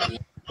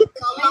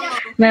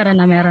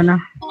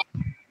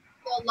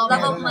 Love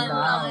of my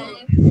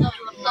life.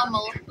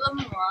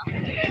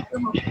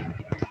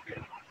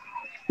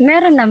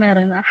 Meron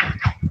na.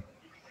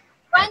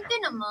 Kwento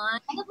naman.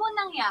 Ano po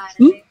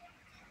nangyari?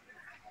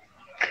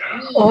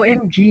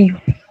 OMG.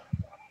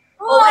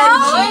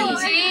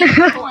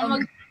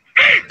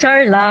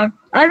 Char lang.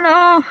 Name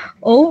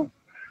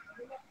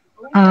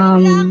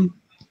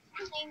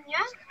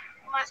niya?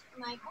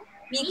 Michael?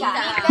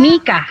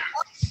 Mika.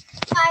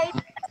 I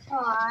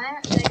thought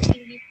like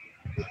hindi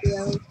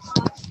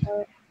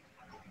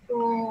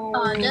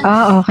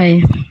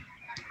Okay.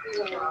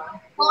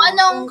 kung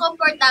anong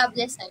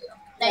komportable sa'yo.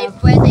 Like,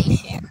 pwede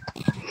i-share.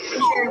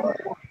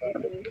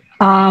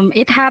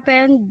 It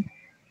happened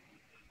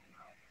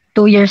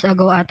 2 years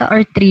ago ata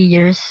or 3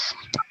 years.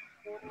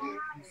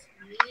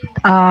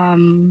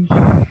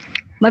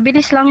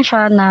 Mabilis lang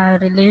siya na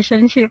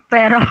relationship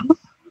pero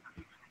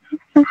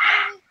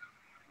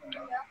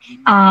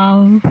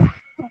ano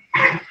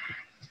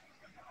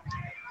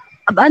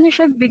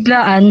siya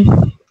biglaan?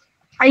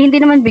 Ay,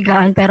 hindi naman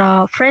biglaan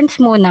pero friends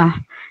muna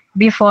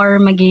before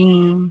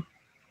maging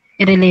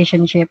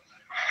relationship.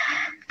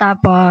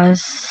 Tapos,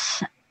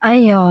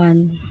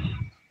 ayun,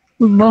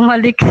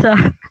 bumalik sa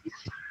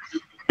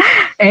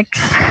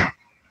ex.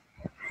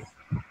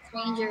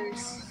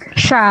 Strangers.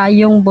 Siya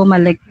yung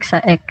bumalik sa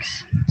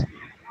ex.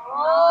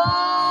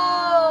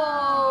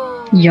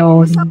 Oh!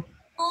 Yun.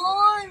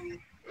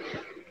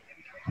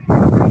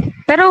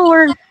 Pero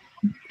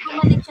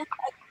Bumalik siya sa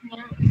ex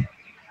niya.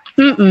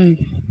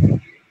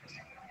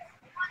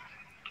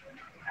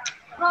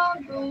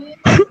 Grabe.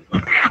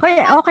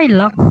 Okay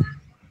lang.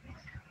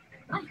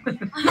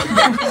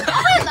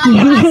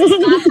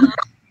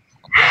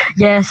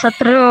 Yes, sa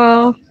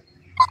true.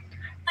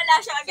 Wala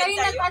siya agad Kaya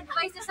sa'yo.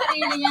 nag-advise sa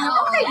sarili niya na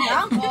okay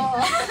lang.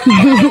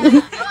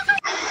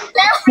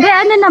 Hindi,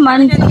 ano naman.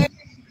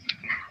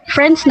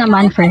 Friends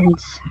naman,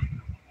 friends.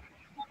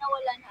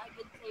 Nawala na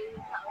agad sa'yo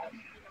yung tao.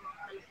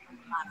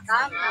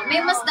 Tama. May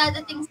mas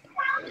dadating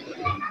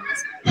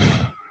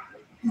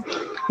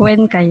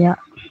When kaya?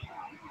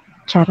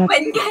 Charot.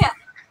 When kaya?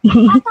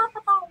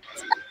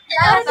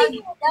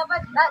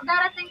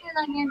 Darating na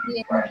lang yan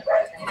din.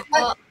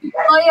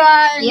 O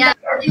yan. Yeah.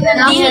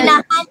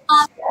 Hinahanap.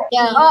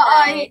 Oo,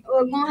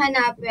 huwag mong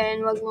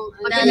hanapin, huwag mong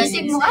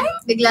Pag-iisip mo, ay,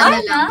 bigla na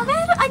lang.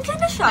 Pero andyan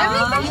na siya.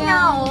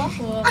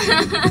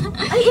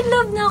 Ay, in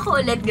love na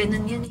ako ulit.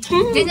 Ganun yun.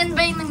 Ganyan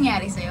ba yung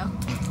nangyari sa'yo?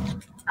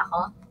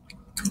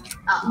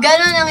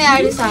 Ganon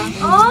nangyari sa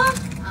akin. Oh,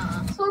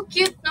 so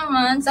cute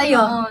naman.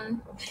 Sa'yo?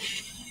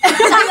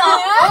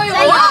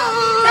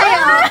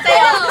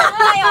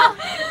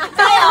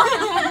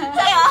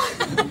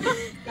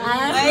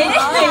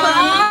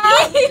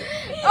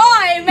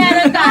 Oy,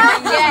 meron tayo.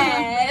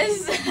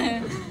 Yes.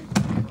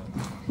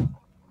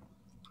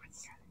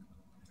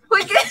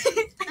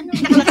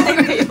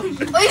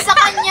 Uy, sa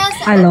kanya,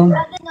 sa Alam.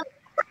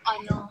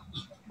 ano,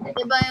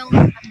 diba yung,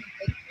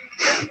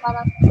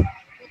 parang,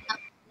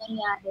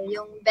 nangyari,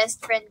 yung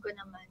best friend ko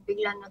naman,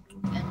 bigla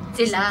naging,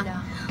 Sila?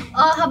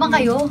 Oh, habang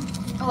kayo?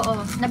 Oo.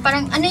 Na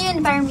parang, ano yun,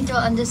 parang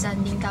mutual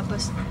understanding,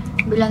 tapos,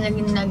 bigla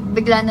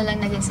na lang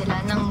naging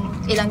sila, ng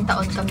ilang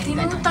taon kami.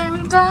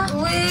 Time ka?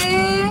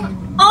 Uy!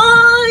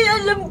 Ay,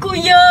 alam ko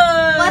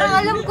yan! Parang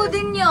alam ko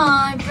din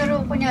yan,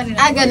 pero kunyari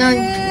na. Ganon.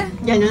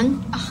 Ganon?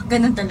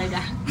 Ganun talaga.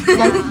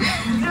 Ganun.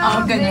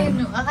 Kaya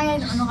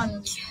ano kami.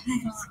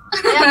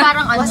 Kaya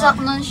parang ano. Wasak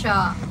nun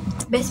siya.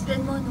 Best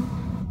friend mo, no?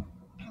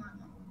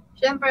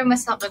 Siyempre,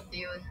 masakit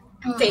yun.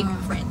 Fake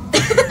friend.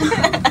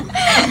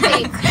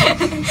 Fake.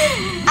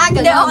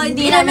 Hindi, okay.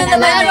 Di namin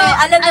alam. Pero,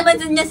 Alam naman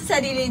dun niya sa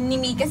sarili, ni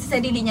Mika sa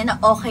sarili niya na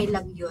okay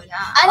lang yun.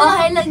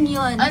 Okay lang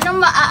yun. Anong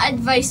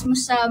maa-advise mo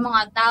sa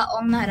mga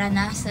taong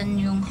naranasan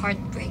yung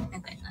heartbreak na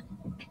gano'n?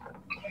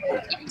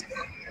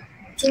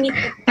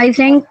 I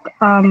think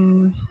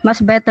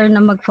mas better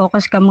na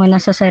mag-focus ka muna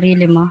sa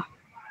sarili mo.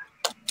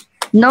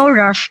 No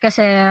rush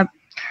kasi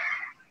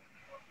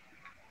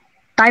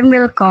time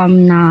will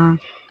come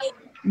na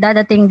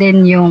dadating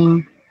din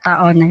yung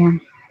tao na yan.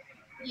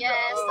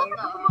 Yes,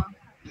 totoo.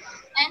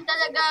 And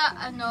talaga,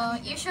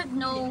 you should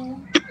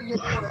know your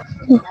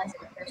worth as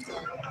a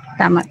person.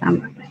 Tama.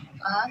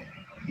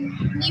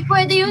 Hindi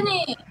pwede yun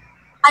eh.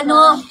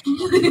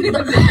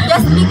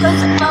 Just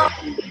because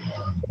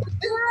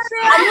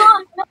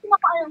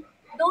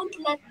don't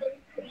let them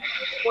treat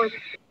you poorly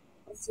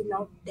because you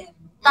love them.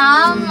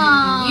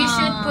 Tama. You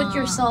should put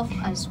yourself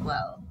as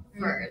well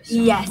first.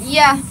 Yes.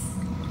 Yeah.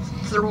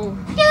 True.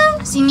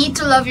 Yeah. So you need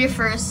to love you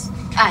first.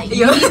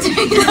 You need to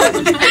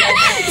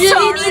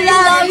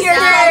love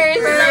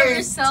love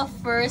yourself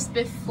first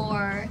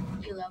before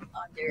you love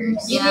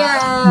others.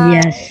 Yeah.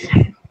 Yes.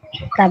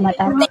 Tama.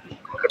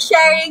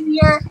 Sharing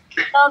your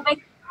love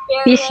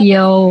experience. Peace,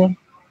 yo.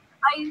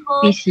 I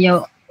hope Peace,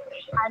 yo.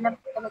 hanap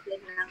ka talaga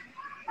ng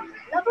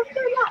love of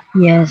your life.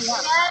 Yes.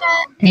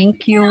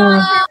 Thank you.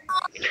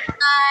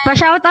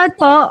 Pa-shoutout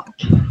po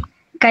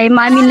kay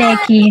Mami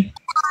Neki.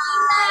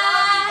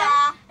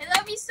 I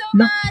love you so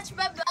much.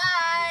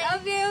 Bye-bye.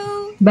 Love you.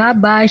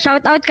 Bye-bye.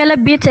 Shoutout kala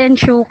Beats and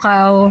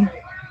Shukaw.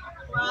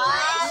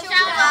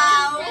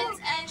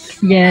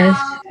 Yes.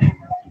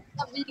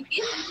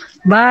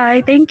 Bye.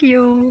 Thank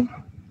you.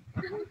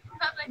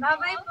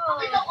 Bye-bye po.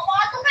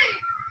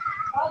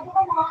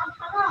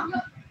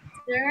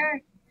 Sure.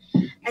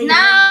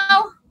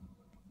 Now,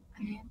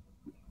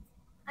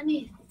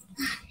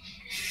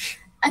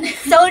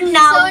 So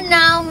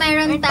now,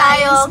 Meron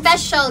tayong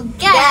special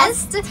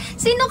guest.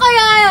 Sino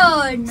kaya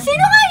yun?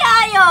 sino kaya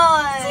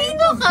yun?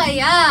 Sino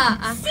kaya?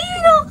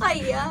 Sino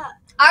kaya?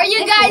 are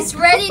you guys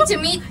ready to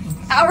meet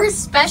our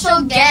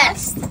special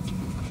guest?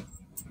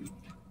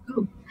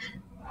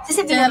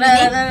 Sasabihin mo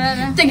din.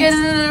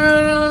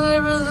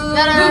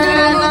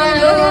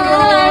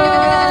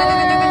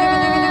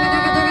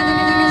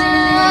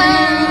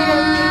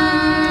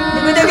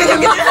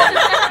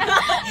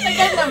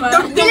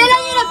 Kilala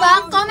niyo na ba?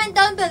 Comment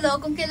down below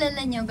kung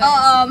kilala niyo guys.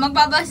 Oo,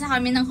 magbabasa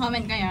kami ng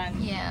comment ngayon.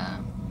 Yeah.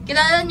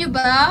 Kilala niyo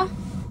ba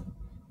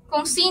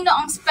kung sino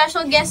ang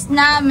special guest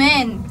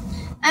namin?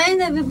 I've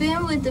never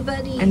been with the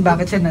buddy. And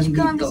bakit siya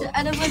nandito?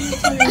 Ano ba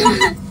dito?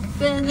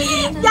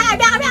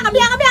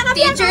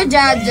 Teacher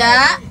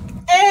Jaja.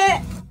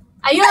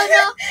 Ayun,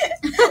 no?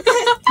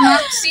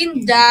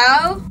 Maxine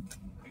daw.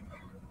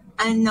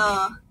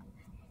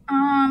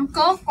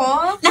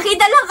 Coco.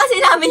 Nakita lang kasi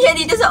namin siya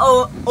dito sa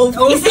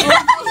office.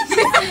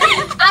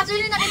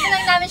 Actually, nakita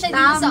lang namin siya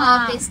dito sa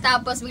office.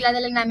 Tapos, bigla na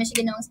lang namin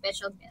siya ginawang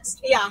special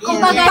guest. Yeah.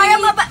 Kumbaga, para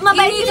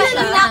mabait Hindi siya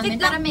lang lang namin,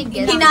 para may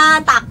guest.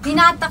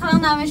 Hinatak lang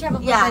namin siya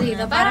Yeah.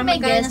 dito. Para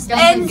may guest.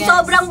 And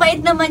sobrang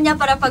bait naman niya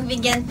para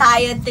pagbigyan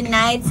tayo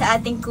tonight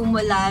sa ating Kumu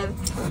Live.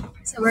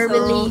 So, we're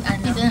really,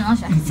 Dito na lang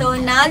siya. So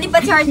now,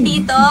 lipat si Heart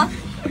dito.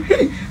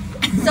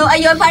 So,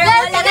 ayun, parang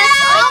walang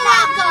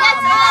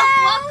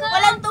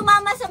Welcome!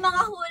 tumama sa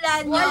mga hula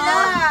nyo. Wala.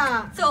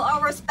 So,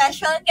 our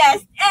special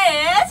guest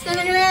is...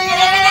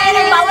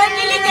 Bawal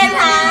kiligin,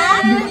 ha?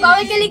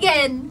 Bawal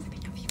kaligin.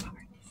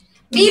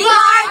 Viva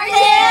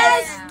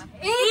Artist!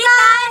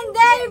 Isang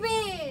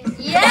David!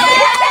 Yes!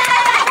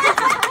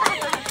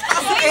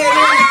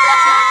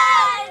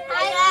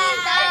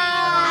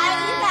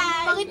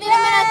 Pakita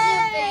naman natin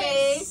yung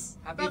face.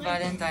 Happy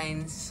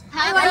Valentine's.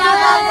 Wala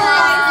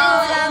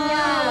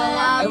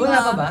Ay, wala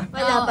pa ba?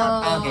 Wala pa.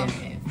 Okay,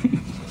 okay.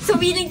 So,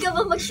 willing ka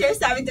ba mag-share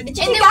sa amin ito?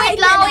 Hindi, wait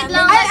lang. Wait,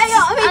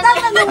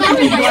 tatanong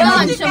namin.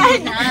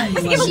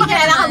 Sige,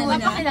 magpakilala ka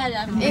muna.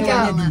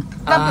 Ikaw.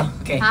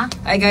 Okay.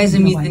 Hi guys,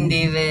 I'm Ethan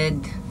David.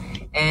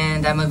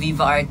 And I'm a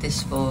Viva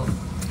artist po.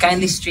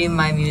 Kindly stream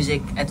my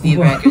music at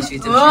Viva Records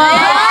YouTube channel.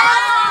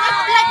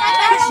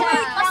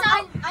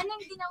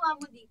 Anong ginawa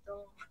mo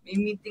dito? May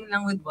meeting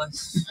lang with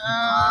boss.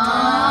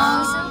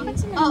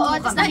 Oo,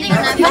 tapos natingin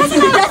namin.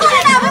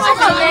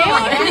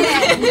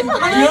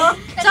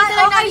 So,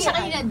 talaga siya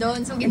kanina doon.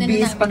 So, ginano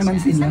Base pa naman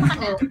sila.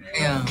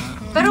 Kaya nga.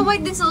 Pero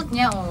white din suot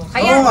niya, oh.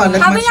 Oo nga, Kami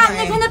nagmatch nga, na eh.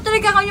 naghanap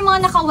talaga kami yung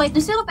mga naka-white.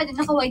 Gusto ko pwede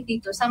naka-white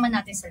dito. Sama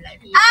natin sa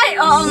live. Ay,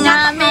 oo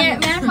nga. Meron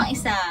pang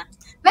isa.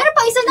 Meron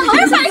pa isa na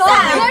kami sa isa.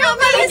 Meron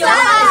pa isa.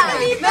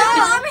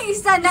 Meron kami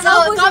isa.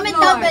 So, comment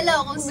down below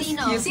kung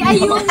sino. Si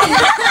Ayumi.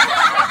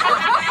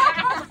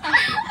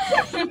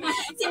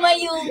 Si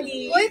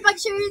Mayumi. Uy,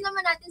 pag-share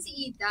naman natin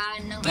si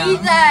Ethan.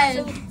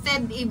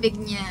 Feb ibig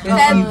niya.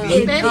 Feb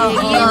Ibig.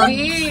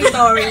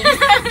 Story.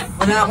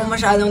 Wala akong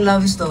masyadong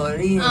love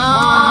story.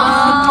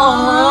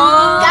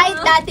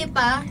 Kahit dati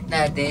pa.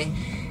 Dati,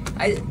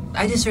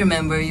 I just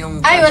remember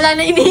yung... Ay, wala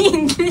na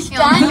ini-English.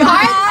 Heart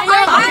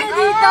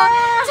dito.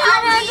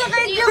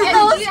 Yung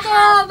toast ko.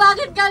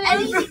 Bakit ka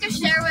Anything to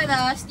share with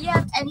us? Do you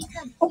have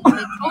anything? What?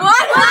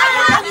 What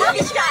heart?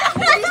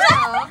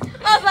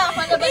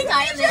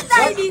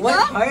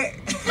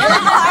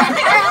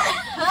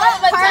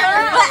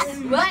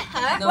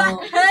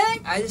 No,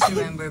 I just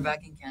remember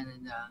back in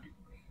Canada,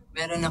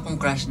 meron akong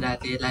crush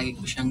dati. Lagi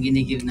ko siyang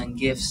ginigive ng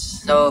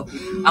gifts. So,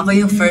 ako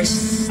yung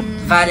first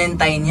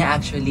Valentine niya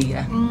actually.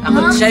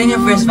 Siya rin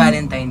yung first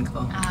Valentine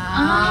ko.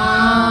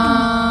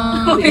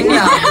 Yun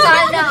lang.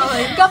 Sana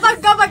all.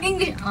 Kapag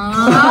English.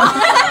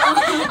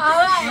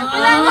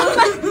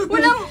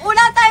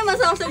 Wala tayong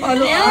masasagot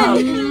yan.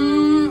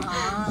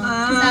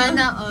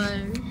 Sana all.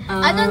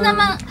 Ano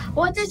naman,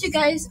 what did you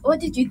do?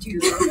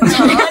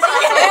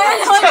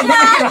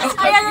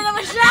 Ayan na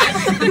naman siya.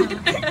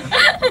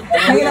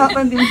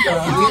 Nahirapan din siya.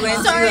 We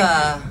went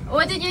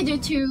What did you do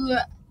to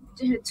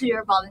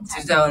your Valentine?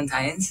 to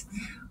Valentine's.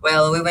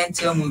 Well, we went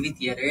to a movie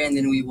theater and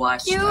then we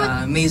watched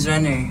Maze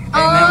Runner. I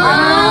remember.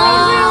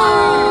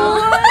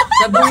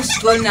 Sa buong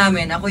school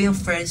namin, ako yung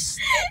first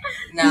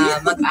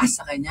na mag-ask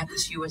sa kanya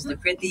because she was the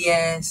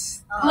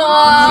prettiest. So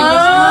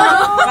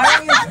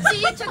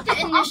you took the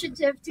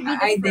initiative to be the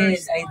I did.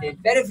 first.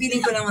 Pero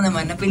feeling ko naman,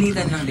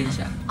 napilitan lang din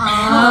siya.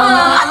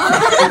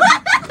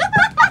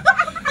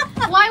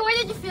 Why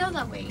did you feel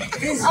that way?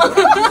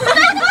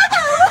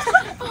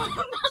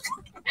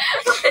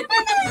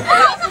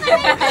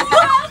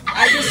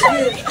 I just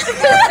feel...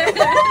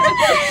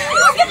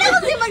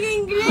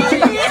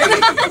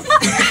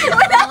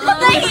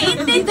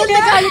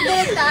 Tagalog na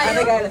lang tayo.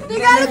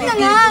 Tagalog na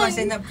lang.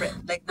 Kasi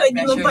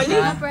na-pressure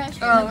siya.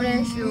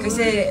 Pressure.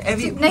 Kasi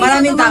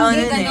maraming tao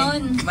nun eh.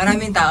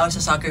 Maraming tao sa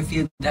soccer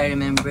field, I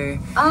remember.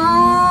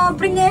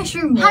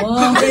 Pressure mo.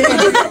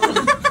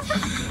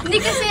 Hindi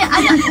kasi,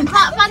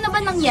 paano ba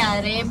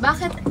nangyari?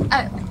 Bakit,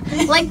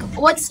 like,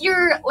 what's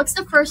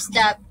the first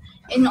step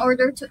in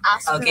order to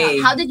ask for Okay.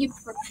 that? How did you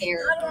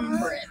prepare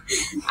for it?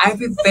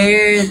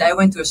 I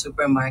went to a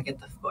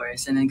supermarket, of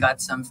course, and I got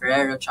some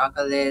Ferrero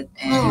chocolate.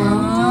 And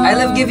I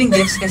love giving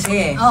gifts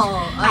kasi.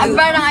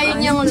 Parang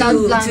ayun yung love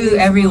To language.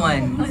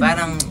 everyone.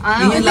 Parang,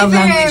 yun yung love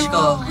language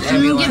ko to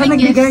everyone. Siya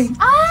nagbigay.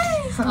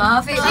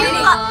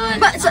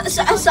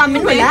 Sa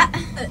amin wala.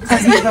 Sa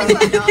mga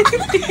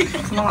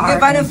Okay,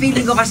 parang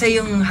feeling ko kasi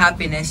yung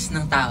happiness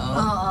ng tao.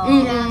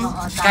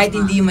 Kahit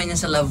hindi man yan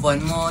sa loved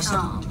one mo,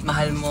 sa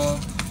mahal mo.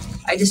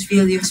 I just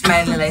feel yung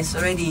smile nila is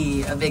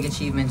already a big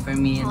achievement for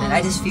me. And then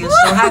I just feel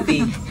so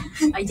happy.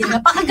 Ay, di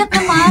napakagat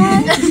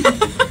naman.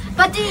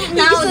 Pati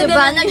now, di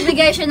ba,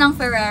 nagbigay siya ng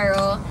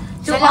Ferrero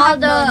to all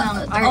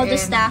the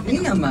staff.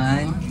 Hindi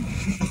naman.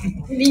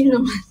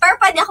 Pero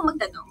pwede ako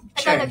magtanong.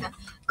 Sure. Talaga.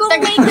 Kung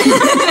may...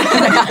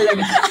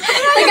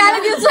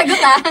 Tagalog yung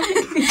sagot ah.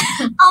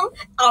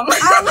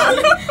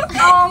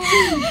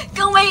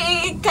 Kung may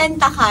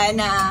kanta ka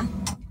na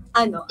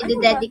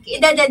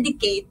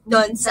i-dedicate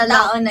doon sa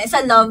tao na,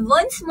 sa loved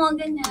ones mo,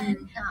 ganyan.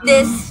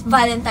 This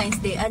Valentine's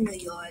Day, ano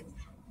yun?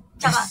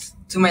 Tsaka,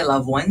 To my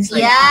loved ones?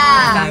 Like,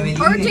 Yeah. family.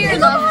 Or to your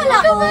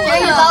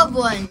loved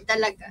one,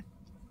 talaga.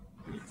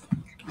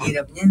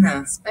 Hirap niya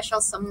na.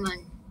 Special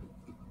someone.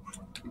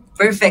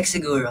 Perfect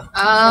siguro.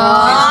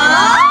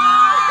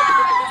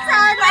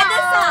 pwede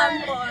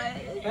sample.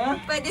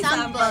 Pwede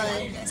sample.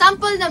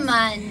 Sample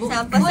naman.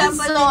 Sample din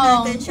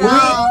natin siya.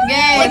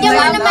 Okay. Bigyan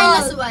mo na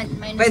minus one.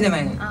 Pwede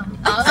man.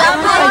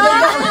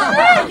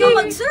 Ayaw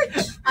mag-search.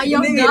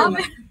 Ayaw Hindi, na.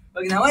 hindi.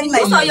 Pag na one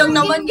line. Sayang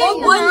naman Huwag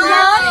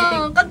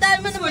yan.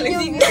 Kantaan mo naman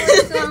yung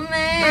verse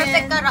namin.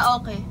 Perfect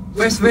karaoke.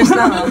 First verse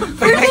lang, oh.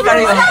 Perfect ka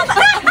rin.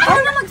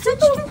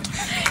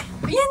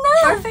 Yan na.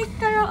 Perfect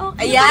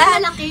karaoke. Ayan.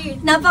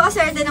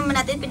 Napakaswerte naman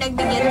natin.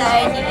 Pinagbigyan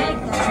tayo ni Ethan.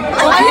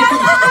 Ayan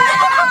na!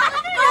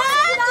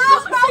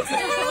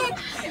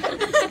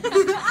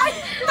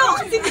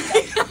 Toxic!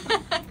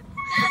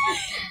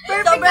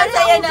 Sobrang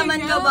saya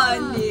naman ka,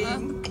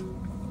 bonding.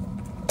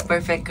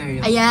 Perfect ka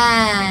rin.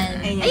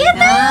 Ayan. Ayan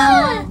na!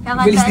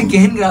 Bilis ni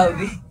Ken,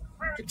 grabe.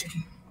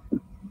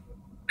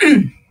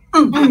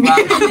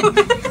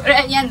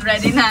 Yan,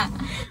 ready na.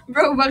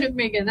 Bro, bakit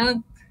may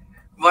ganun?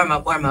 Warm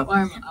up.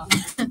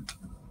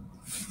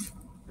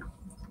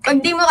 Pag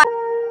di mo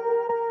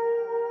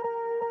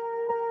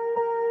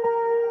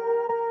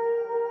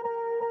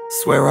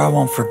Swear I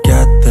won't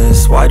forget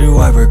this, why do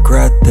I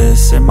regret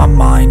this? In my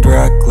mind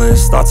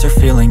reckless, thoughts are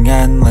feeling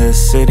endless.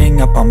 Sitting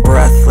up I'm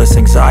breathless,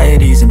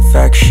 anxiety's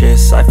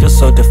infectious. I feel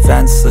so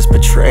defenseless,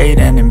 betrayed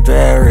and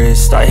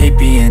embarrassed. I hate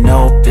being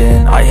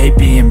open, I hate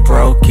being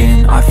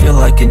broken. I feel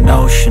like an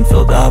ocean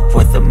filled up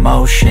with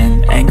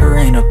emotion. Anger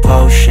ain't a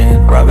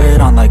potion, rub it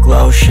on like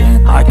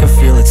lotion. I can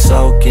feel it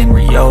soaking,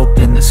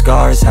 reopen, the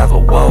scars have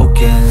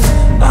awoken.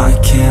 I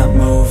can't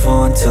move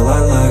on till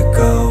I let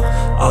go.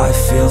 I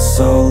feel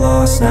so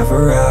lost,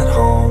 never at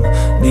home.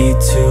 Need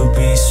to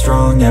be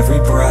strong, every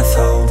breath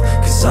hold.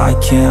 Cause I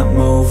can't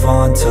move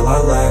on till I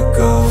let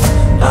go.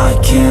 I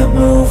can't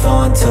move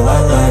on till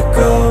I let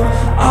go.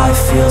 I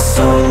feel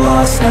so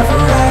lost, never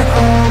at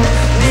home.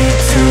 Need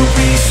to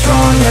be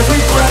strong,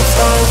 every breath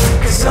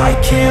hold. Cause I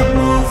can't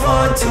move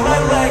on till I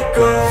let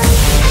go.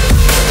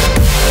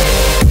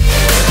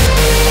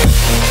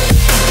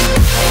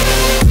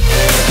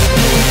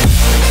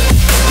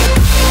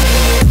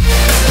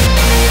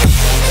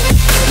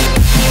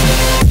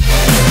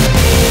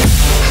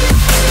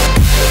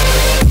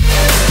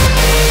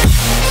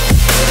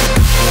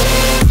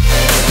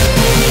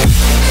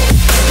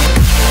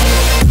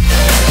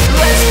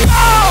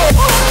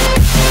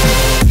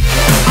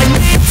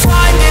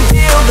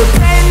 The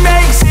pain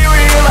makes it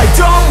real. I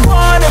don't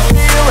wanna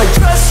feel, I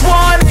just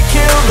wanna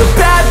kill the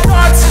bad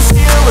thoughts and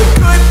steal a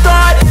good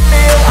thought and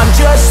feel. I'm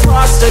just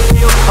lost, I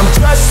feel, I'm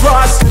just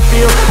lost, I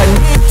feel. I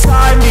need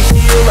time to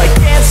heal, I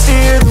can't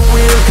steer the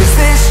wheel. Cause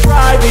this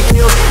drive it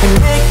kills, and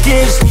it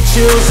gives me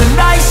chills. A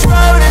nice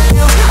road it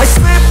feels, I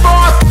slip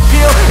off the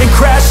peel and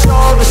crash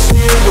all the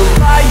steel. Will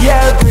I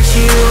ever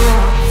heal?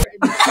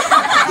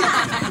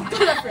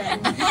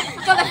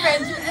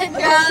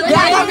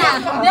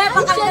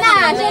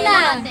 Siya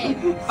na.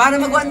 Para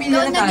mag 1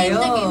 million na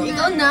tayo.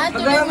 Ikaw na, Mag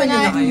 1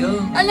 million na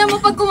kayo. Alam mo,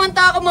 pag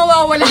kumanta ako,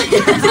 mawawala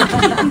yan.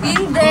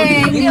 Hindi.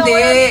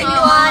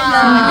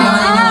 Wala.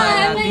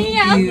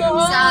 Nahiya ako.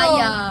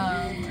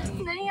 Sayang.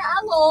 Nahiya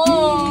ako.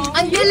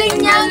 Ang galing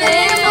niya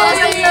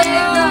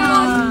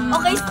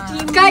Okay,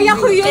 stream. Kaya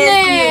ko yun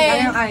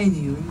Kaya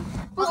niyo yun.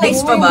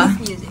 Next pa ba?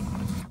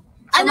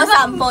 Ano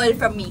sample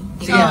from me?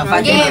 Sige,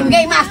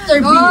 Game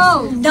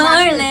masterpiece.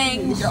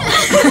 Darling.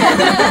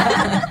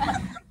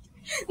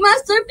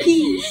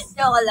 Masterpiece.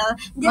 Joke lang.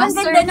 Di ang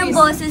ganda ng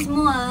boses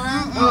mo,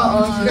 ah.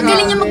 Oo. Ang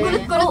galing niya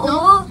magkulot-kulot,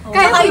 no?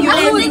 Kaya kayo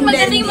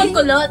magaling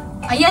magkulot.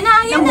 Ayan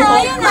na.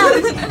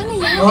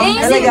 Oh,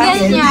 Yung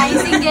single niya. Ay,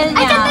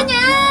 kanta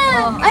niya.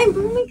 Ay,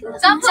 oh my God.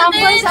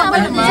 Sample.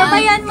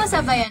 Sabayan mo.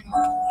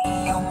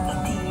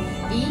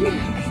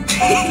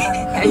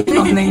 Ayun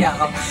ako naiyak.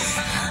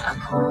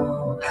 Ako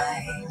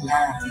ay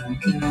laging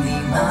hindi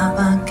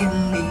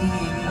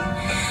mapagkilig.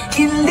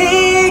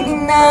 Kilig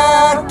na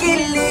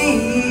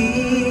kilig.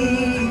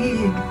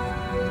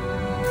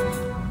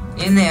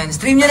 Yun na yun.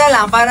 Stream nyo na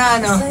lang para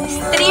ano.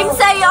 Stream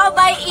sa'yo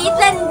by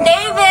Ethan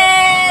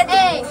David.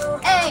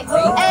 Thank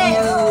you.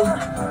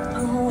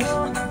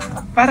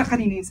 Para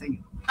kanina yung sa'yo.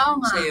 Oo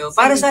nga. Sa'yo.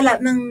 Para sa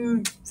lahat ng...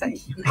 Sa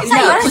inyo.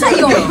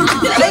 Sa'yo.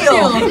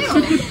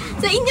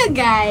 Sa inyo,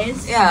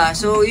 guys. Yeah,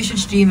 so you should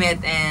stream it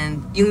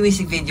and yung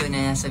music video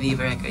na sa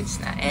Viva Records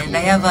na. And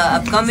I have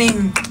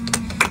upcoming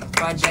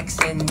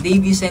projects and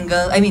debut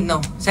single.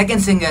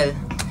 Second single.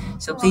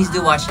 So please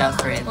do watch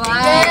out for it.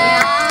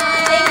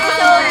 Thank you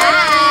so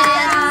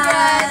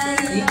much.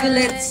 Thank you,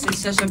 Litz.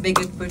 It's such a big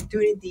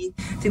opportunity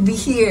to be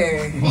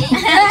here.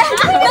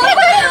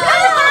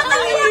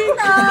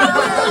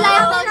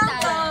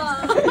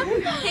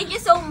 Thank you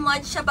so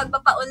much sa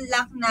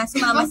pagpapaunlak na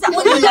sumama sa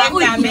unlak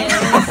namin.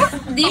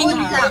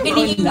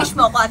 Ini-English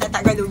mo ako at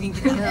Tagalogin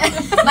kita.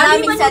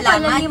 Maraming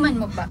salamat.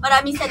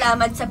 Maraming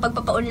salamat sa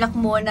pagpapaunlak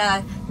mo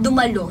na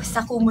dumalo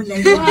sa Kumu.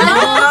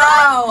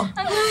 Wow!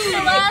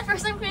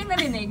 First time ko yung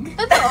narinig.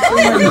 Thank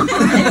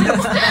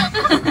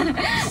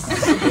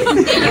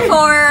you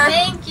for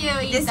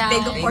this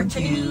big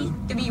opportunity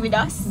to be with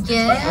us.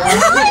 Yeah.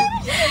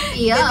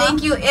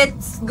 Thank you.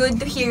 It's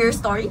good to hear your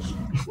story.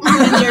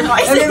 And your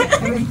voice.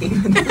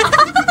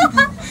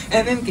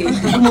 MMK.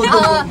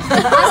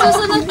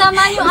 Susunod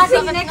naman yung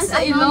ating next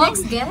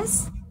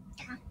guest.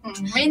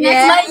 May next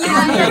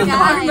Yeah.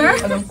 guy.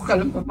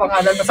 Alam ko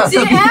pangalan na Si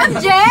sasabihin.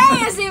 MJ!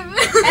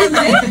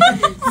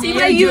 Si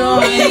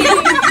Mayumi!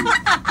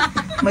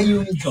 May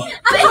Yumi Joy.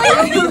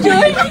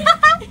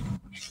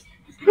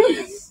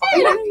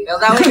 Well,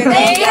 that was your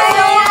Thank you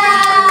so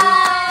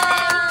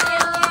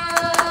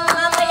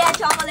Mamaya,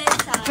 chocolate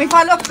sa. May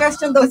follow-up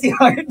question daw si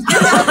Heart.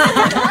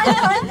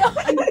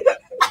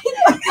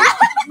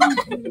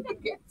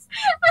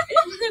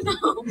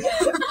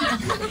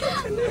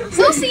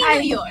 So, sino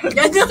yun?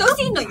 So,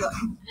 sino yun?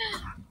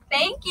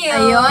 Thank you.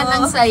 Ayun,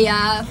 ang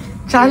saya.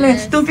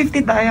 Challenge,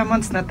 250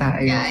 diamonds na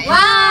tayo. Wow!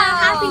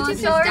 Happy to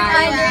So,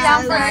 reminder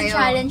lang for our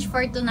challenge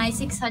for tonight,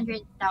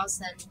 600,000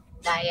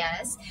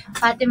 dayas.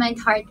 Fatima and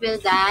Heart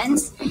will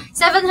dance.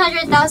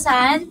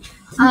 700,000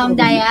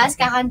 dayas,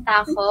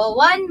 kakanta ko.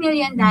 1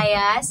 million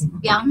dayas,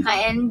 Bianca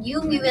and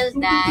Yumi will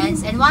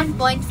dance. And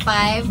 1.5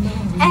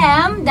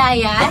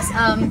 dayas,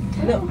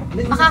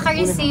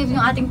 makaka-receive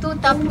yung ating 2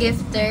 top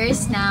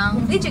gifters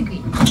ng video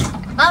greet.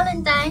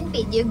 Valentine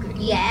video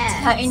greet. Yes!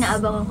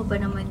 Inaabangan ko pa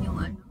naman yung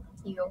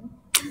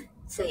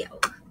sayaw.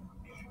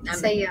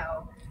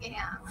 Sayaw.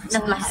 Yeah.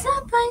 Ng lahat.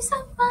 Sabay.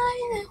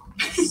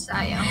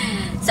 Sayang.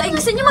 So,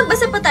 gusto niyo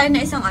magbasa pa tayo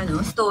na isang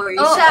story?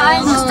 Oo,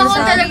 gusto ko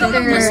sa talaga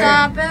Twitter. magbasa,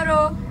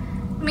 pero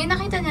may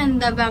nakita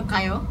niyan ba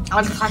kayo?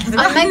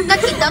 May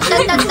nakita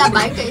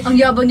tabay kayo. Ang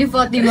yabang ni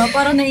Fatima,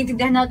 parang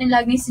naiintindihan natin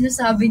lagi yung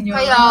sinasabi niyo.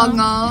 Kaya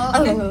nga.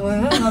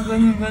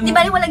 Di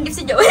ba walang gift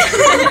si Joey?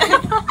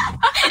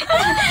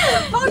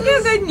 Bakit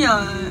yung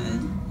ganyan?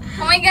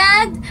 Oh my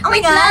God! Oh my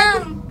Wait God!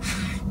 lang!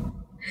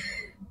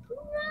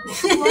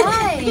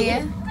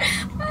 Why?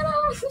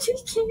 Parang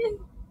chicken.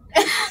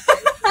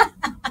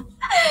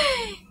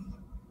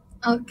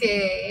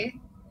 Okay.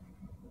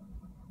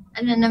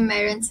 Ano na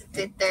meron sa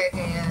Twitter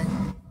ngayon?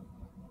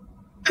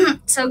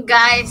 So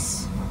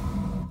guys,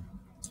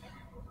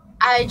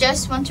 I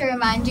just want to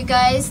remind you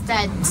guys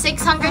that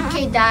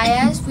 600k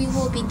dayas, we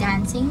will be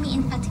dancing, me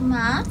and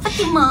Fatima.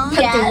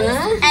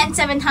 Yes. And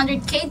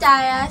 700k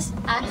dayas,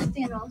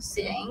 Ashton will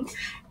sing.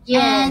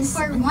 And Yes.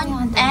 for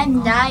 1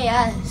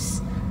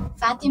 dayas,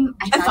 Fatima,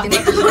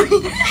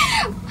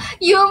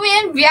 Yumi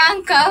and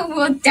Bianca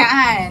will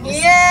dance.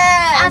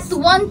 at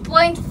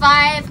 1.5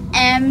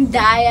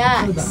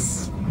 dayas.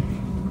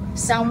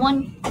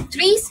 Someone,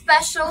 3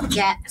 special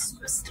guests,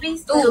 3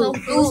 special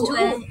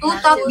two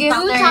top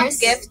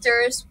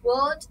gifters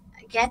will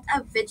get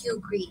a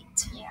video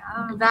greet.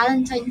 Yeah.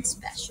 Valentine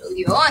special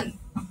yun.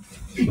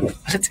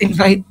 Let's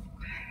invite.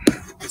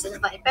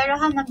 Pero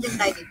hanap din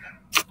tayo dito.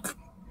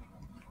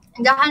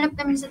 Naghahanap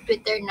namin sa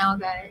Twitter now,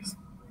 guys.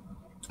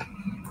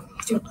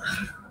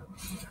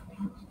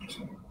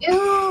 You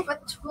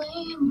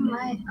between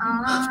my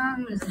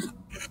arms.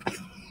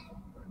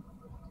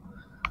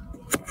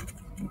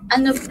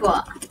 Ano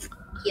po?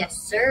 Yes,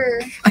 sir.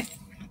 Ay,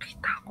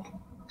 nakita ko.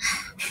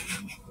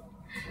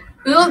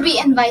 We will be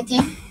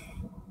inviting.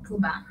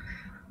 Diba?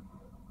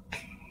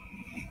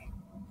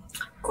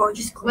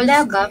 Gorgeous.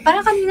 Wala ba?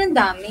 Parang kanina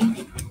dami.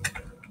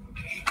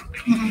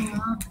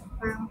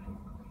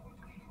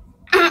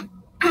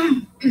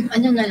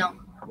 Ano na lang?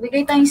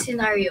 Bigay tayong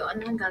scenario.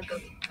 Ano nang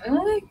gagawin?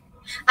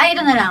 Ay,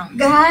 ito na lang.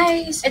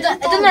 Guys,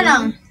 Ito na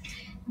lang.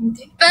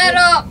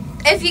 pero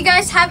if you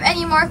guys have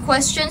any more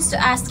questions to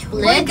ask Uy,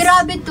 Litz,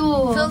 grabe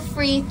to. feel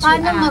free to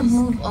Paano ask.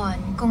 mag-move on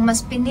kung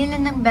mas pinili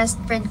ng best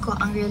friend ko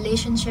ang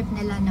relationship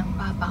nila ng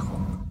papa ko?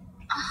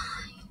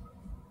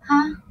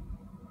 Ha?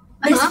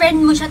 Best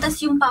friend mo siya, tas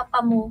yung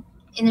papa mo.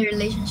 In a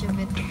relationship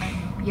with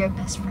your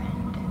best friend.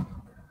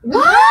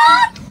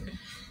 What?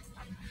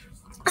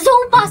 So,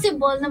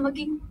 possible na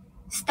maging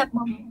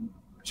stepmom mo.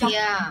 Siya.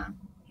 Yeah.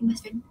 Yung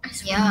best friend.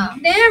 Yeah.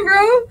 Damn,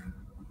 bro.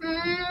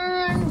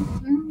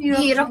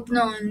 Hirap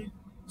nun.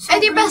 Eh,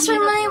 di best friend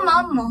mo na yung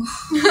mom mo.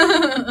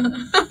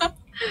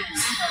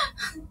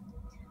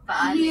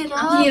 Ang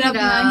hirap.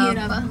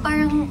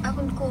 Parang,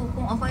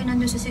 kung ako ay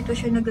nandun sa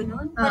sitwasyon na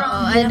gano'n, parang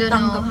Oo, I hirap don't know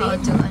tanggapin.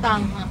 how to.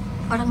 Tama.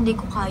 Parang hindi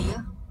ko kaya.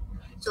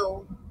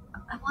 So,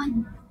 I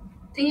want.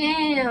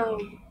 Damn.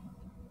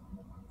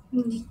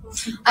 Hindi ko.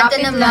 At Kapit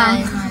naman, lang.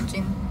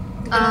 Imagine.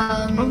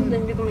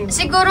 Hindi ko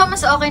siguro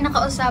mas okay na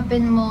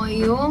kausapin mo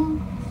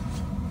yung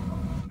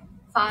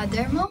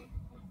father mo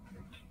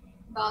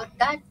about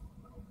that.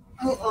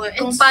 Oo,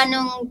 Kung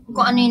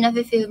kung ano yung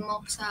nafe-feel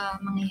mo sa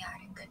mangyayari.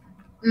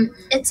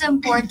 it's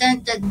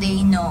important that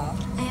they know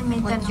Ay,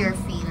 may what tanong. you're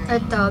feeling.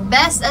 Ito,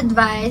 best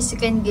advice you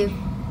can give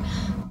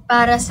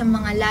para sa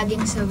mga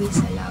laging sawi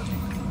sa love.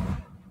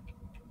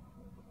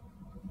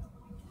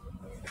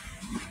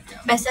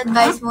 Best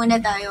advice muna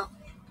tayo.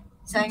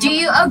 Sa Do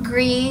you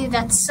agree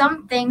that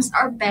some things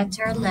are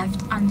better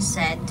left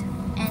unsaid,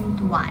 and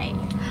why?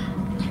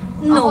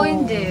 No. Ako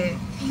hindi.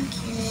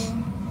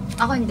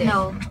 Ako hindi.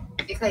 No.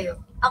 Kayo.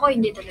 Ako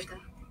hindi talaga.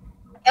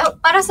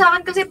 Para sa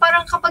akin kasi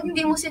parang kapag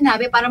hindi mo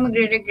sinabi, parang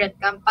magre-regret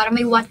ka, parang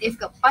may what if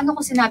ka. Paano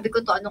ko sinabi ko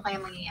to, ano kaya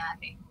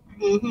mangyayari?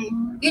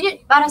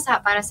 Yun, para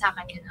sa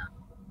akin yun.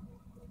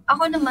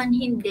 Ako naman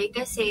hindi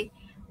kasi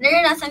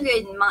naranasan ko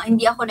yun, mga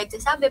hindi ako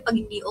nagsasabi pag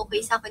hindi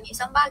okay sa akin yung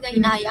isang bagay,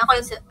 hinahayaan ko,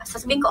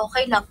 sasabihin ko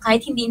okay lang,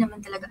 kahit hindi naman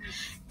talaga.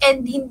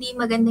 And hindi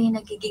maganda yung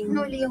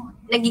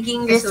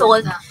nagiging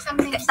result.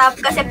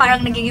 Kasi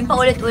parang nagiging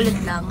paulit-ulit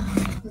lang.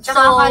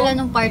 Tsaka akala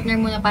nung partner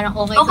mo na parang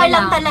okay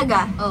lang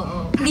talaga.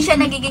 Oo. Hindi siya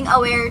nagiging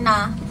aware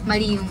na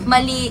mali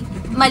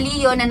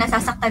yun na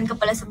nasasaktan ka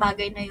pala sa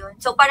bagay na yun.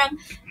 So parang,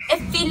 if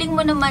feeling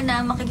mo naman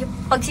na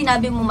pag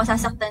sinabi mo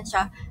masasaktan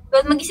siya,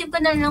 well, mag-isip ka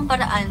na lang ng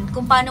paraan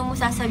kung paano mo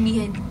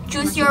sasabihin.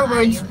 Choose your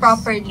words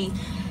properly.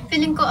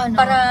 Feeling ko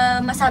para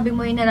masabi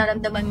mo yung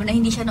nararamdaman mo na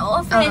hindi siya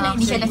na-offend, na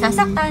hindi siya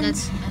nasasaktan.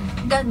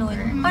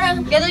 Ganun.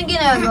 Parang, ganun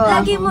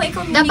ginagawa. Lagi mo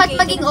ikaw dapat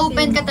maging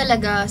open ka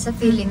talaga sa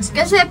feelings.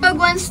 Kasi pag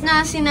once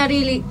na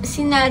sinarili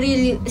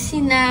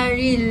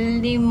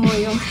mo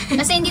yung...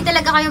 Kasi hindi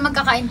talaga kayo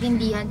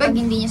magkakaintindihan pag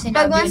hindi nyo sinabi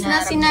pag once na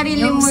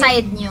sinarili yung mo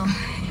side nyo.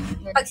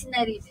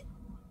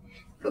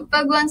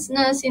 Pag once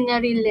na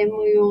sinarili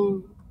mo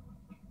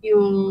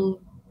yung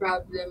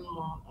problem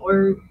mo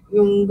or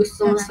yung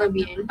gusto mo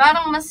sabihin,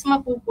 parang mas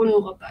mapupuno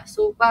ka pa.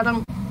 So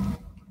parang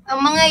ang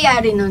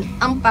mangyayari nun,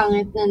 ang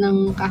pangit na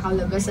ng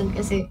kakalabasan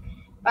kasi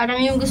parang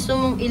yung gusto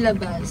mong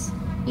ilabas,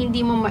 hindi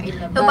mo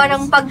mailabas. So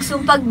parang parang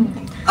pag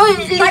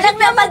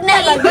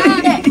naipon,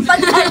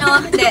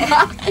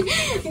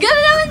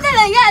 gano'n naman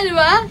talaga, di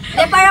ba?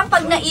 Parang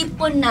pag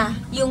naipon na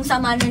yung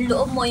sama ng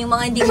loob mo, yung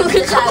mga hindi mo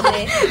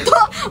nasasabi.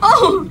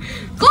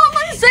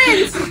 Common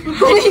sense!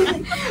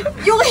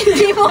 yung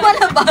hindi mo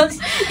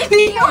malabas,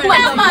 hindi mo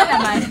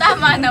malabas.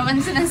 Tama naman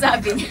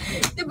sinasabi niya.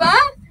 Di ba?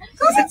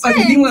 Kasi pag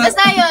hindi mo...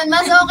 Basta yun,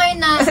 mas okay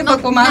na... Kasi pag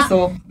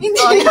pumasok...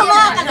 Hindi na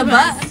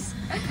makakalabas.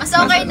 Mas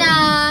okay na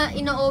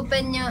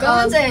ino-open nyo.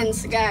 Common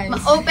sense, guys.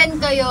 Open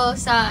kayo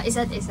sa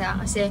isa't isa.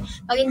 Kasi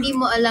pag hindi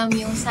mo alam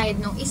yung side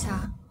ng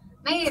isa,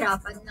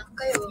 mahirapan lang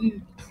kayo.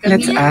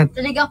 Let's add.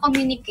 Talagang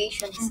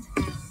communication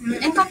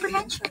and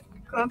comprehension.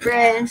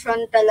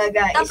 Comprehension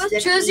talaga. Tapos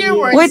choose your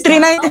words. Uy,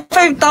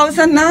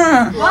 395,000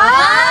 na!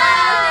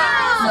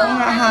 Wow! Oo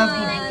nga,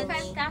 happy.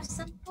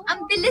 5,000 po.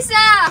 Ang bilis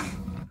ah!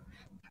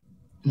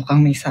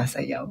 Mukhang may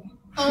sasayaw.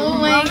 Oh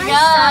my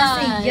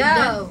God!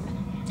 Sasayaw.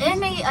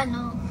 May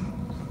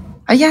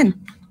Ayan!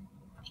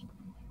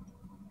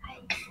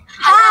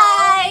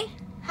 Hi!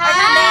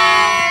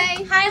 Hi!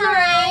 Hi,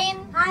 Lorraine!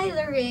 Hi,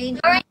 Lorraine.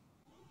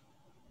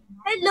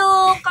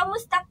 Hello!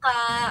 Kamusta ka?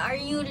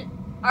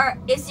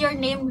 Is your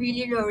name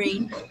really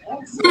Lorraine?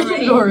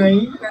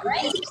 Lorraine?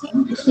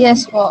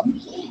 Yes po.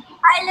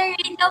 Hi,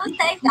 Lorraine.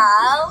 Kamusta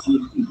ikaw?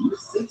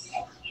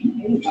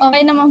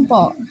 Okay naman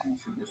po.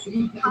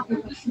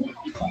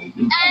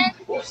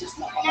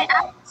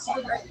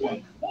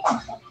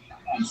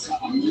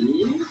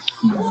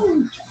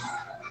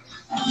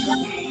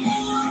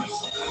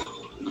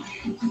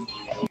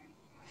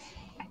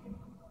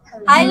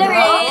 Hi,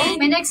 Lorraine.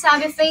 May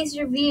nagsabi face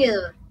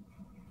reveal.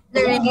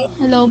 Lorraine.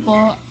 Hello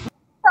po.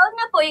 Taon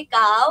na po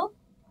ikaw?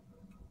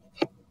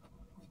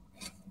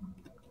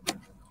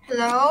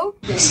 Hello?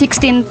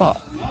 16 po.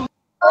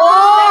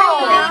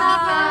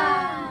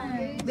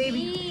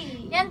 Baby.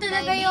 Yan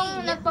talaga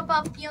yung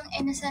nagpa-pop yung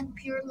innocent,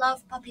 pure love,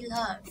 puppy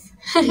love.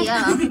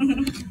 Yeah.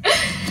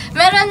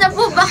 Meron na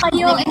po ba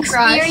kayong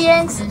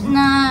experience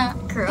na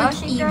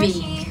Crushy.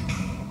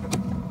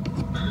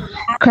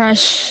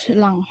 Crush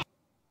lang.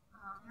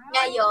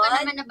 Ngayon,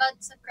 Ano naman about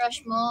sa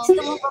crush mo? gusto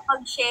mo pa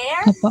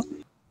pag-share? Opo.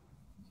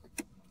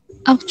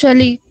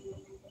 Actually,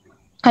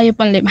 kayo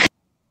pang lima.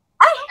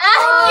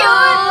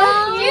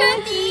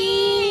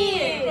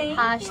 Cutie!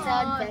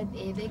 Hashtag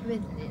pag-ibig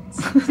with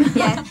Litz.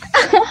 Yes.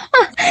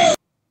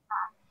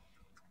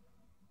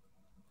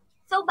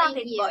 So,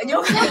 bakit po?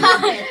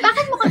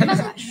 Bakit mo kami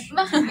crush?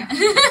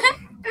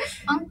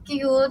 Ang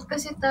cute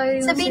kasi tayo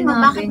yung Sabihin mo,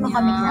 bakit mo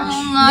kami crush?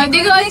 Hindi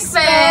ko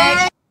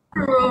expect.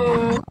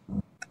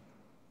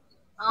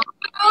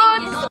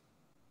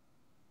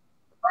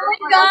 Oh my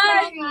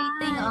God!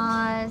 Treating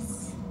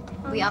us.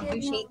 We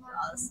appreciate you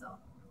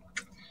also.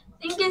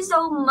 Thank you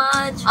so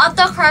much.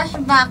 Auto crush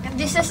back.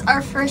 This is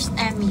our first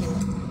MU.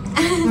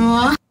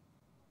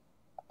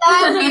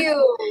 Love you.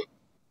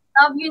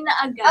 Love you na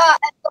agad.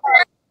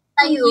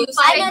 Ano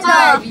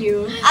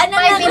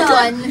 5 in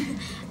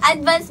 1.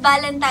 Advance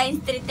Valentine's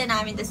treat na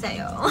namin to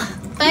sa'yo.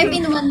 5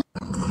 in 1.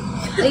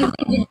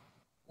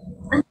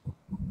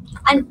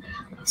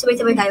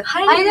 Sabay-sabay tayo.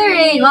 Hi, Hi,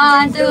 Lorraine!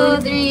 1,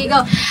 2, 3,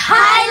 go!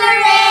 Hi,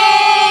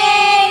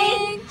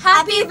 Lorraine!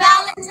 Happy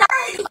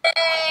Valentine's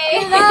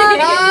Day!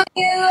 Love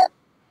you!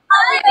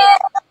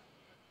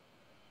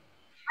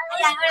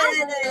 Ayan,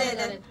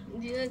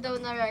 Hindi na daw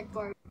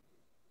na-record.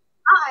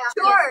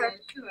 sure.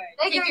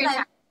 Take your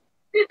time.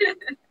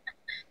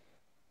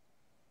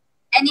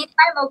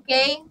 Anytime,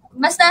 okay?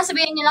 Basta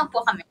sabihin niyo lang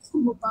po kami.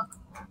 Diba?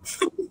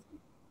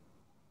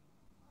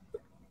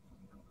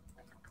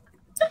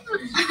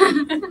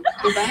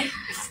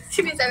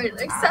 Sabi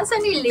lang,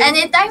 sasanili.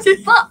 Anytime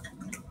po.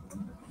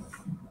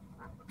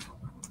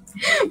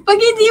 Pag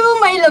hindi mo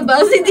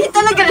mailabas, hindi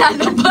talaga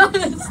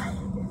lalabas.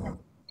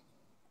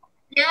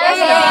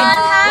 Yes!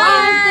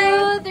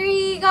 1, 2,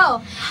 3, go!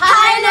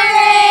 Hi,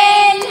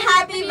 Lorraine!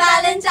 Happy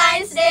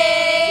Valentine's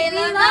Day! We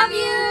love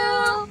you!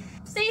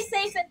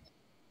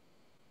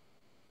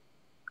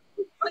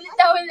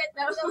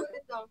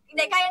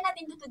 Hindi, kaya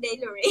natin to today,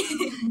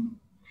 Lorraine.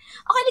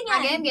 Okay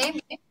lang yan. Game.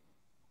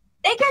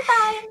 Take your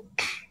time.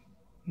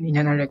 Hindi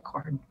niya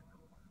na-record.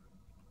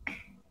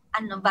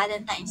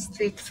 Valentine's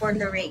tweet for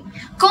Lorraine.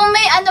 Kung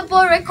may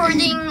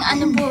recording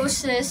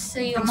sis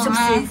yung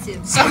mga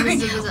sorry,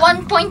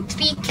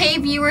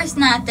 1.3k viewers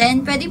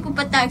natin, pwede po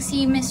patag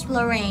si Miss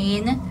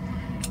Lorraine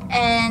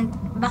and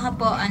baka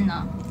po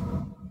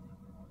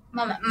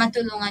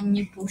matulungan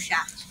niyo po siya.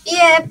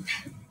 Yep.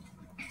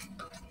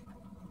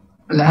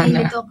 Wala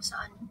na. Dito ako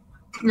sa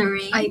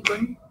Lorraine.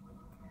 icon.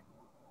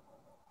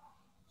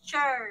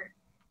 Sure.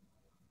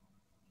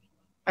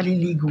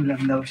 Paliligo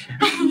lang daw siya.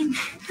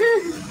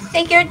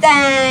 Take your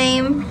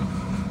time.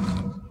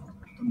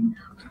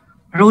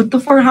 Road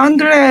to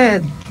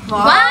 400!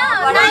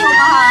 Wow!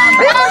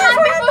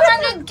 Happy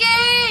 400k!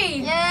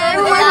 Yes!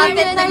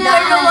 Malapit na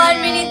lang.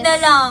 1 minute na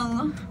lang.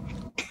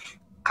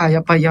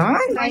 Kaya pa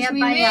yan? Kaya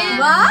pa yan.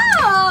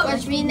 Wow!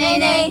 Watch me,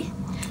 Nene.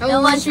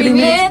 Watch me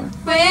whip.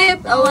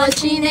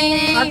 Watch me,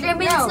 Nene.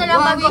 3 minutes na lang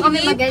bago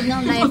kami mag-end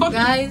ng live,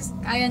 guys.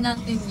 Kaya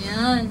natin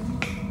yan.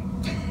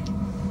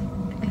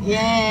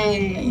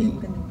 Yay!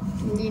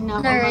 Hindi na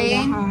ako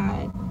Lorraine?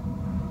 malahat.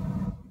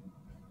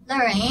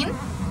 Lorraine?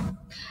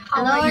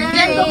 Hello,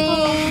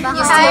 Lorraine.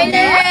 Baka Hi, still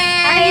there?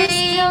 Lorraine. Are you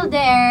still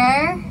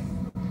there?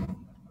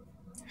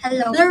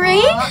 Hello.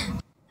 Lorraine?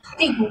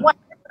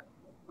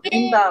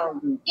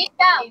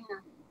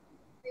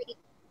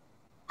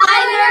 Hi,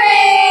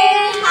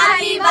 Lorraine!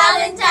 Happy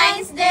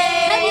Valentine's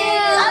Day!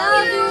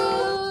 Love you!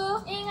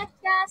 Ingat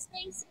ka,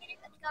 stay safe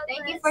at God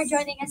Thank you bless. for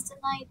joining us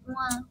tonight,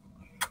 Mom.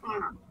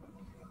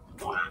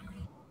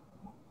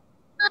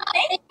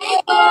 Thank you!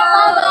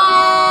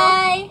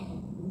 Bye-bye!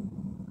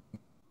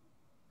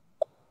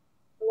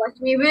 Watch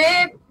me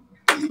whip.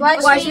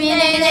 Watch me,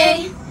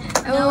 Nene.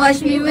 Watch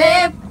me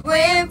whip.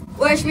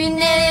 Watch me,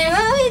 Nene.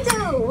 What we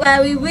do?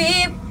 While we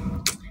whip.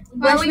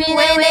 Watch me,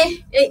 Nene.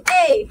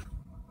 Hey.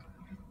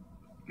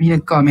 May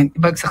nag-comment,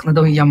 ibagsak na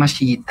daw yung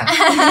Yamashita.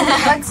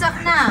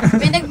 Bagsak na.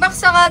 May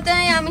nagbaksa ka ata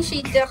na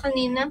Yamashita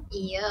kanina.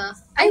 Yeah.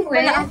 Ay,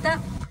 wala ata.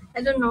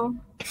 I don't know.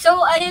 So,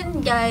 ayun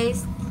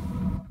guys.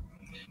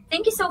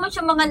 Thank you so much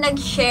sa mga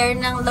nag-share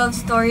ng love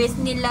stories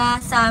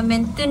nila sa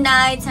amin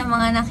tonight, sa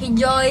mga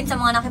nakijoin, sa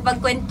mga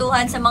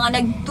nakipagkwentuhan, sa mga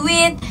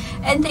nag-tweet.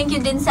 And thank you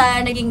din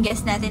sa naging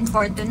guest natin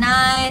for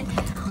tonight.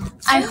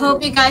 I hope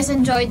you guys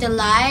enjoyed the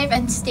live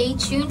and stay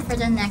tuned for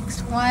the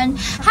next one.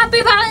 Happy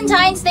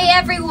Valentine's Day,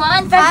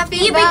 everyone!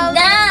 Happy Pag-ibig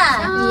na!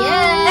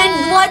 Yes. And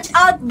watch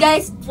out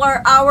guys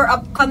for our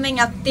upcoming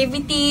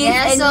activities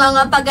Yes, and so-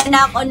 mga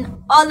paganak on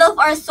all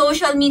of our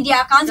social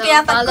media accounts. So,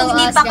 Kaya pag follow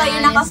kung di us, pa kayo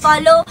guys.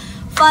 nakafollow,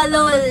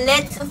 follow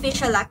Litz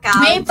official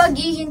account. May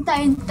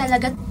paghihintayin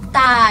talaga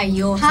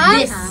tayo. Ha?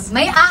 This.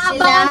 May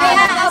aabangan May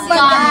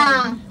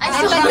aabangan. Ay,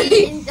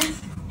 sorry.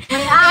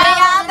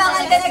 Kaya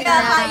abangan talaga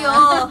kayo.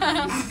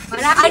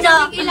 Marami Ano?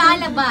 kaming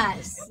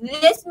ilalabas.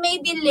 This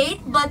may be late,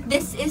 but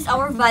this is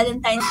our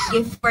Valentine's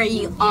gift for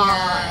you all.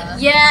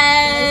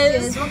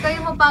 Yes! Huwag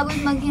kayong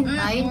mapagod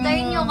maghintay.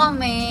 Hintayin nyo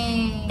kami.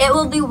 It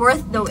will be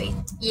worth the wait.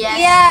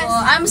 Yes!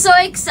 Oh, I'm so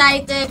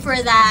excited for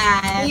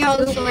that.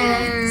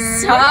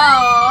 So,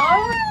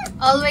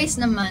 Always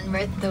naman,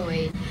 worth the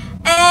wait.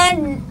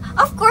 And,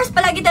 of course,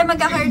 palagi tayo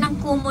magkakaroon ng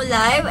Kumu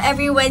Live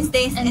every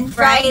Wednesdays and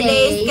Friday.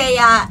 Fridays.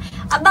 Kaya,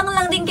 abang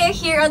lang din kayo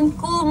here on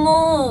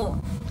Kumu.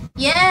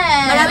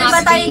 yes! Marami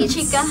pa tayong updates.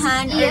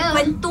 chikahan or Yeah.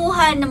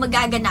 kwentuhan na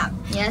magaganap.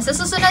 Yeah, sa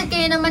susunod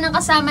kayo naman ang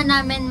kasama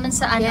namin man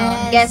sa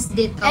guest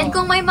dito. And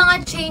kung may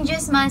mga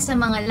changes man sa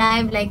mga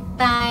live, like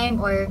time,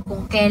 or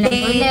kung kailan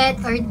Date. ulit,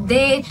 or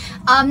date,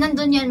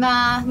 nandun yun,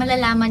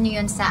 malalaman nyo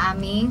yun sa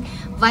aming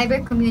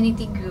Viber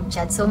community group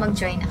chat. So,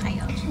 mag-join na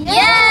kayo.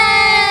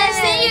 Yes!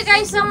 Thank you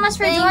guys so much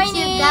for Thank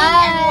joining you,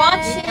 guys. and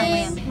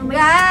watching.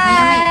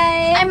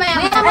 Guys! Ay,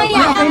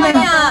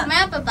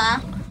 maya pa ba?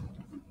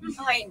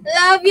 Okay.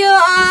 Love you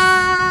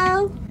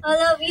all! I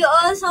love you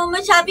all so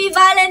much. Happy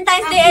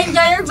Valentine's Day.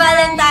 Enjoy your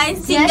Valentine's.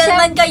 Single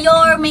man kayo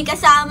or may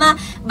kasama,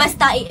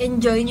 basta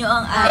i-enjoy nyo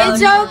ang araw. It's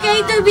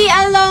okay to be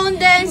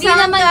alone then Hindi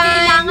naman sometimes.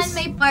 kailangan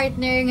may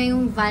partner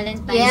ngayong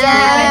Valentine's Yeah.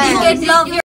 Day. You can love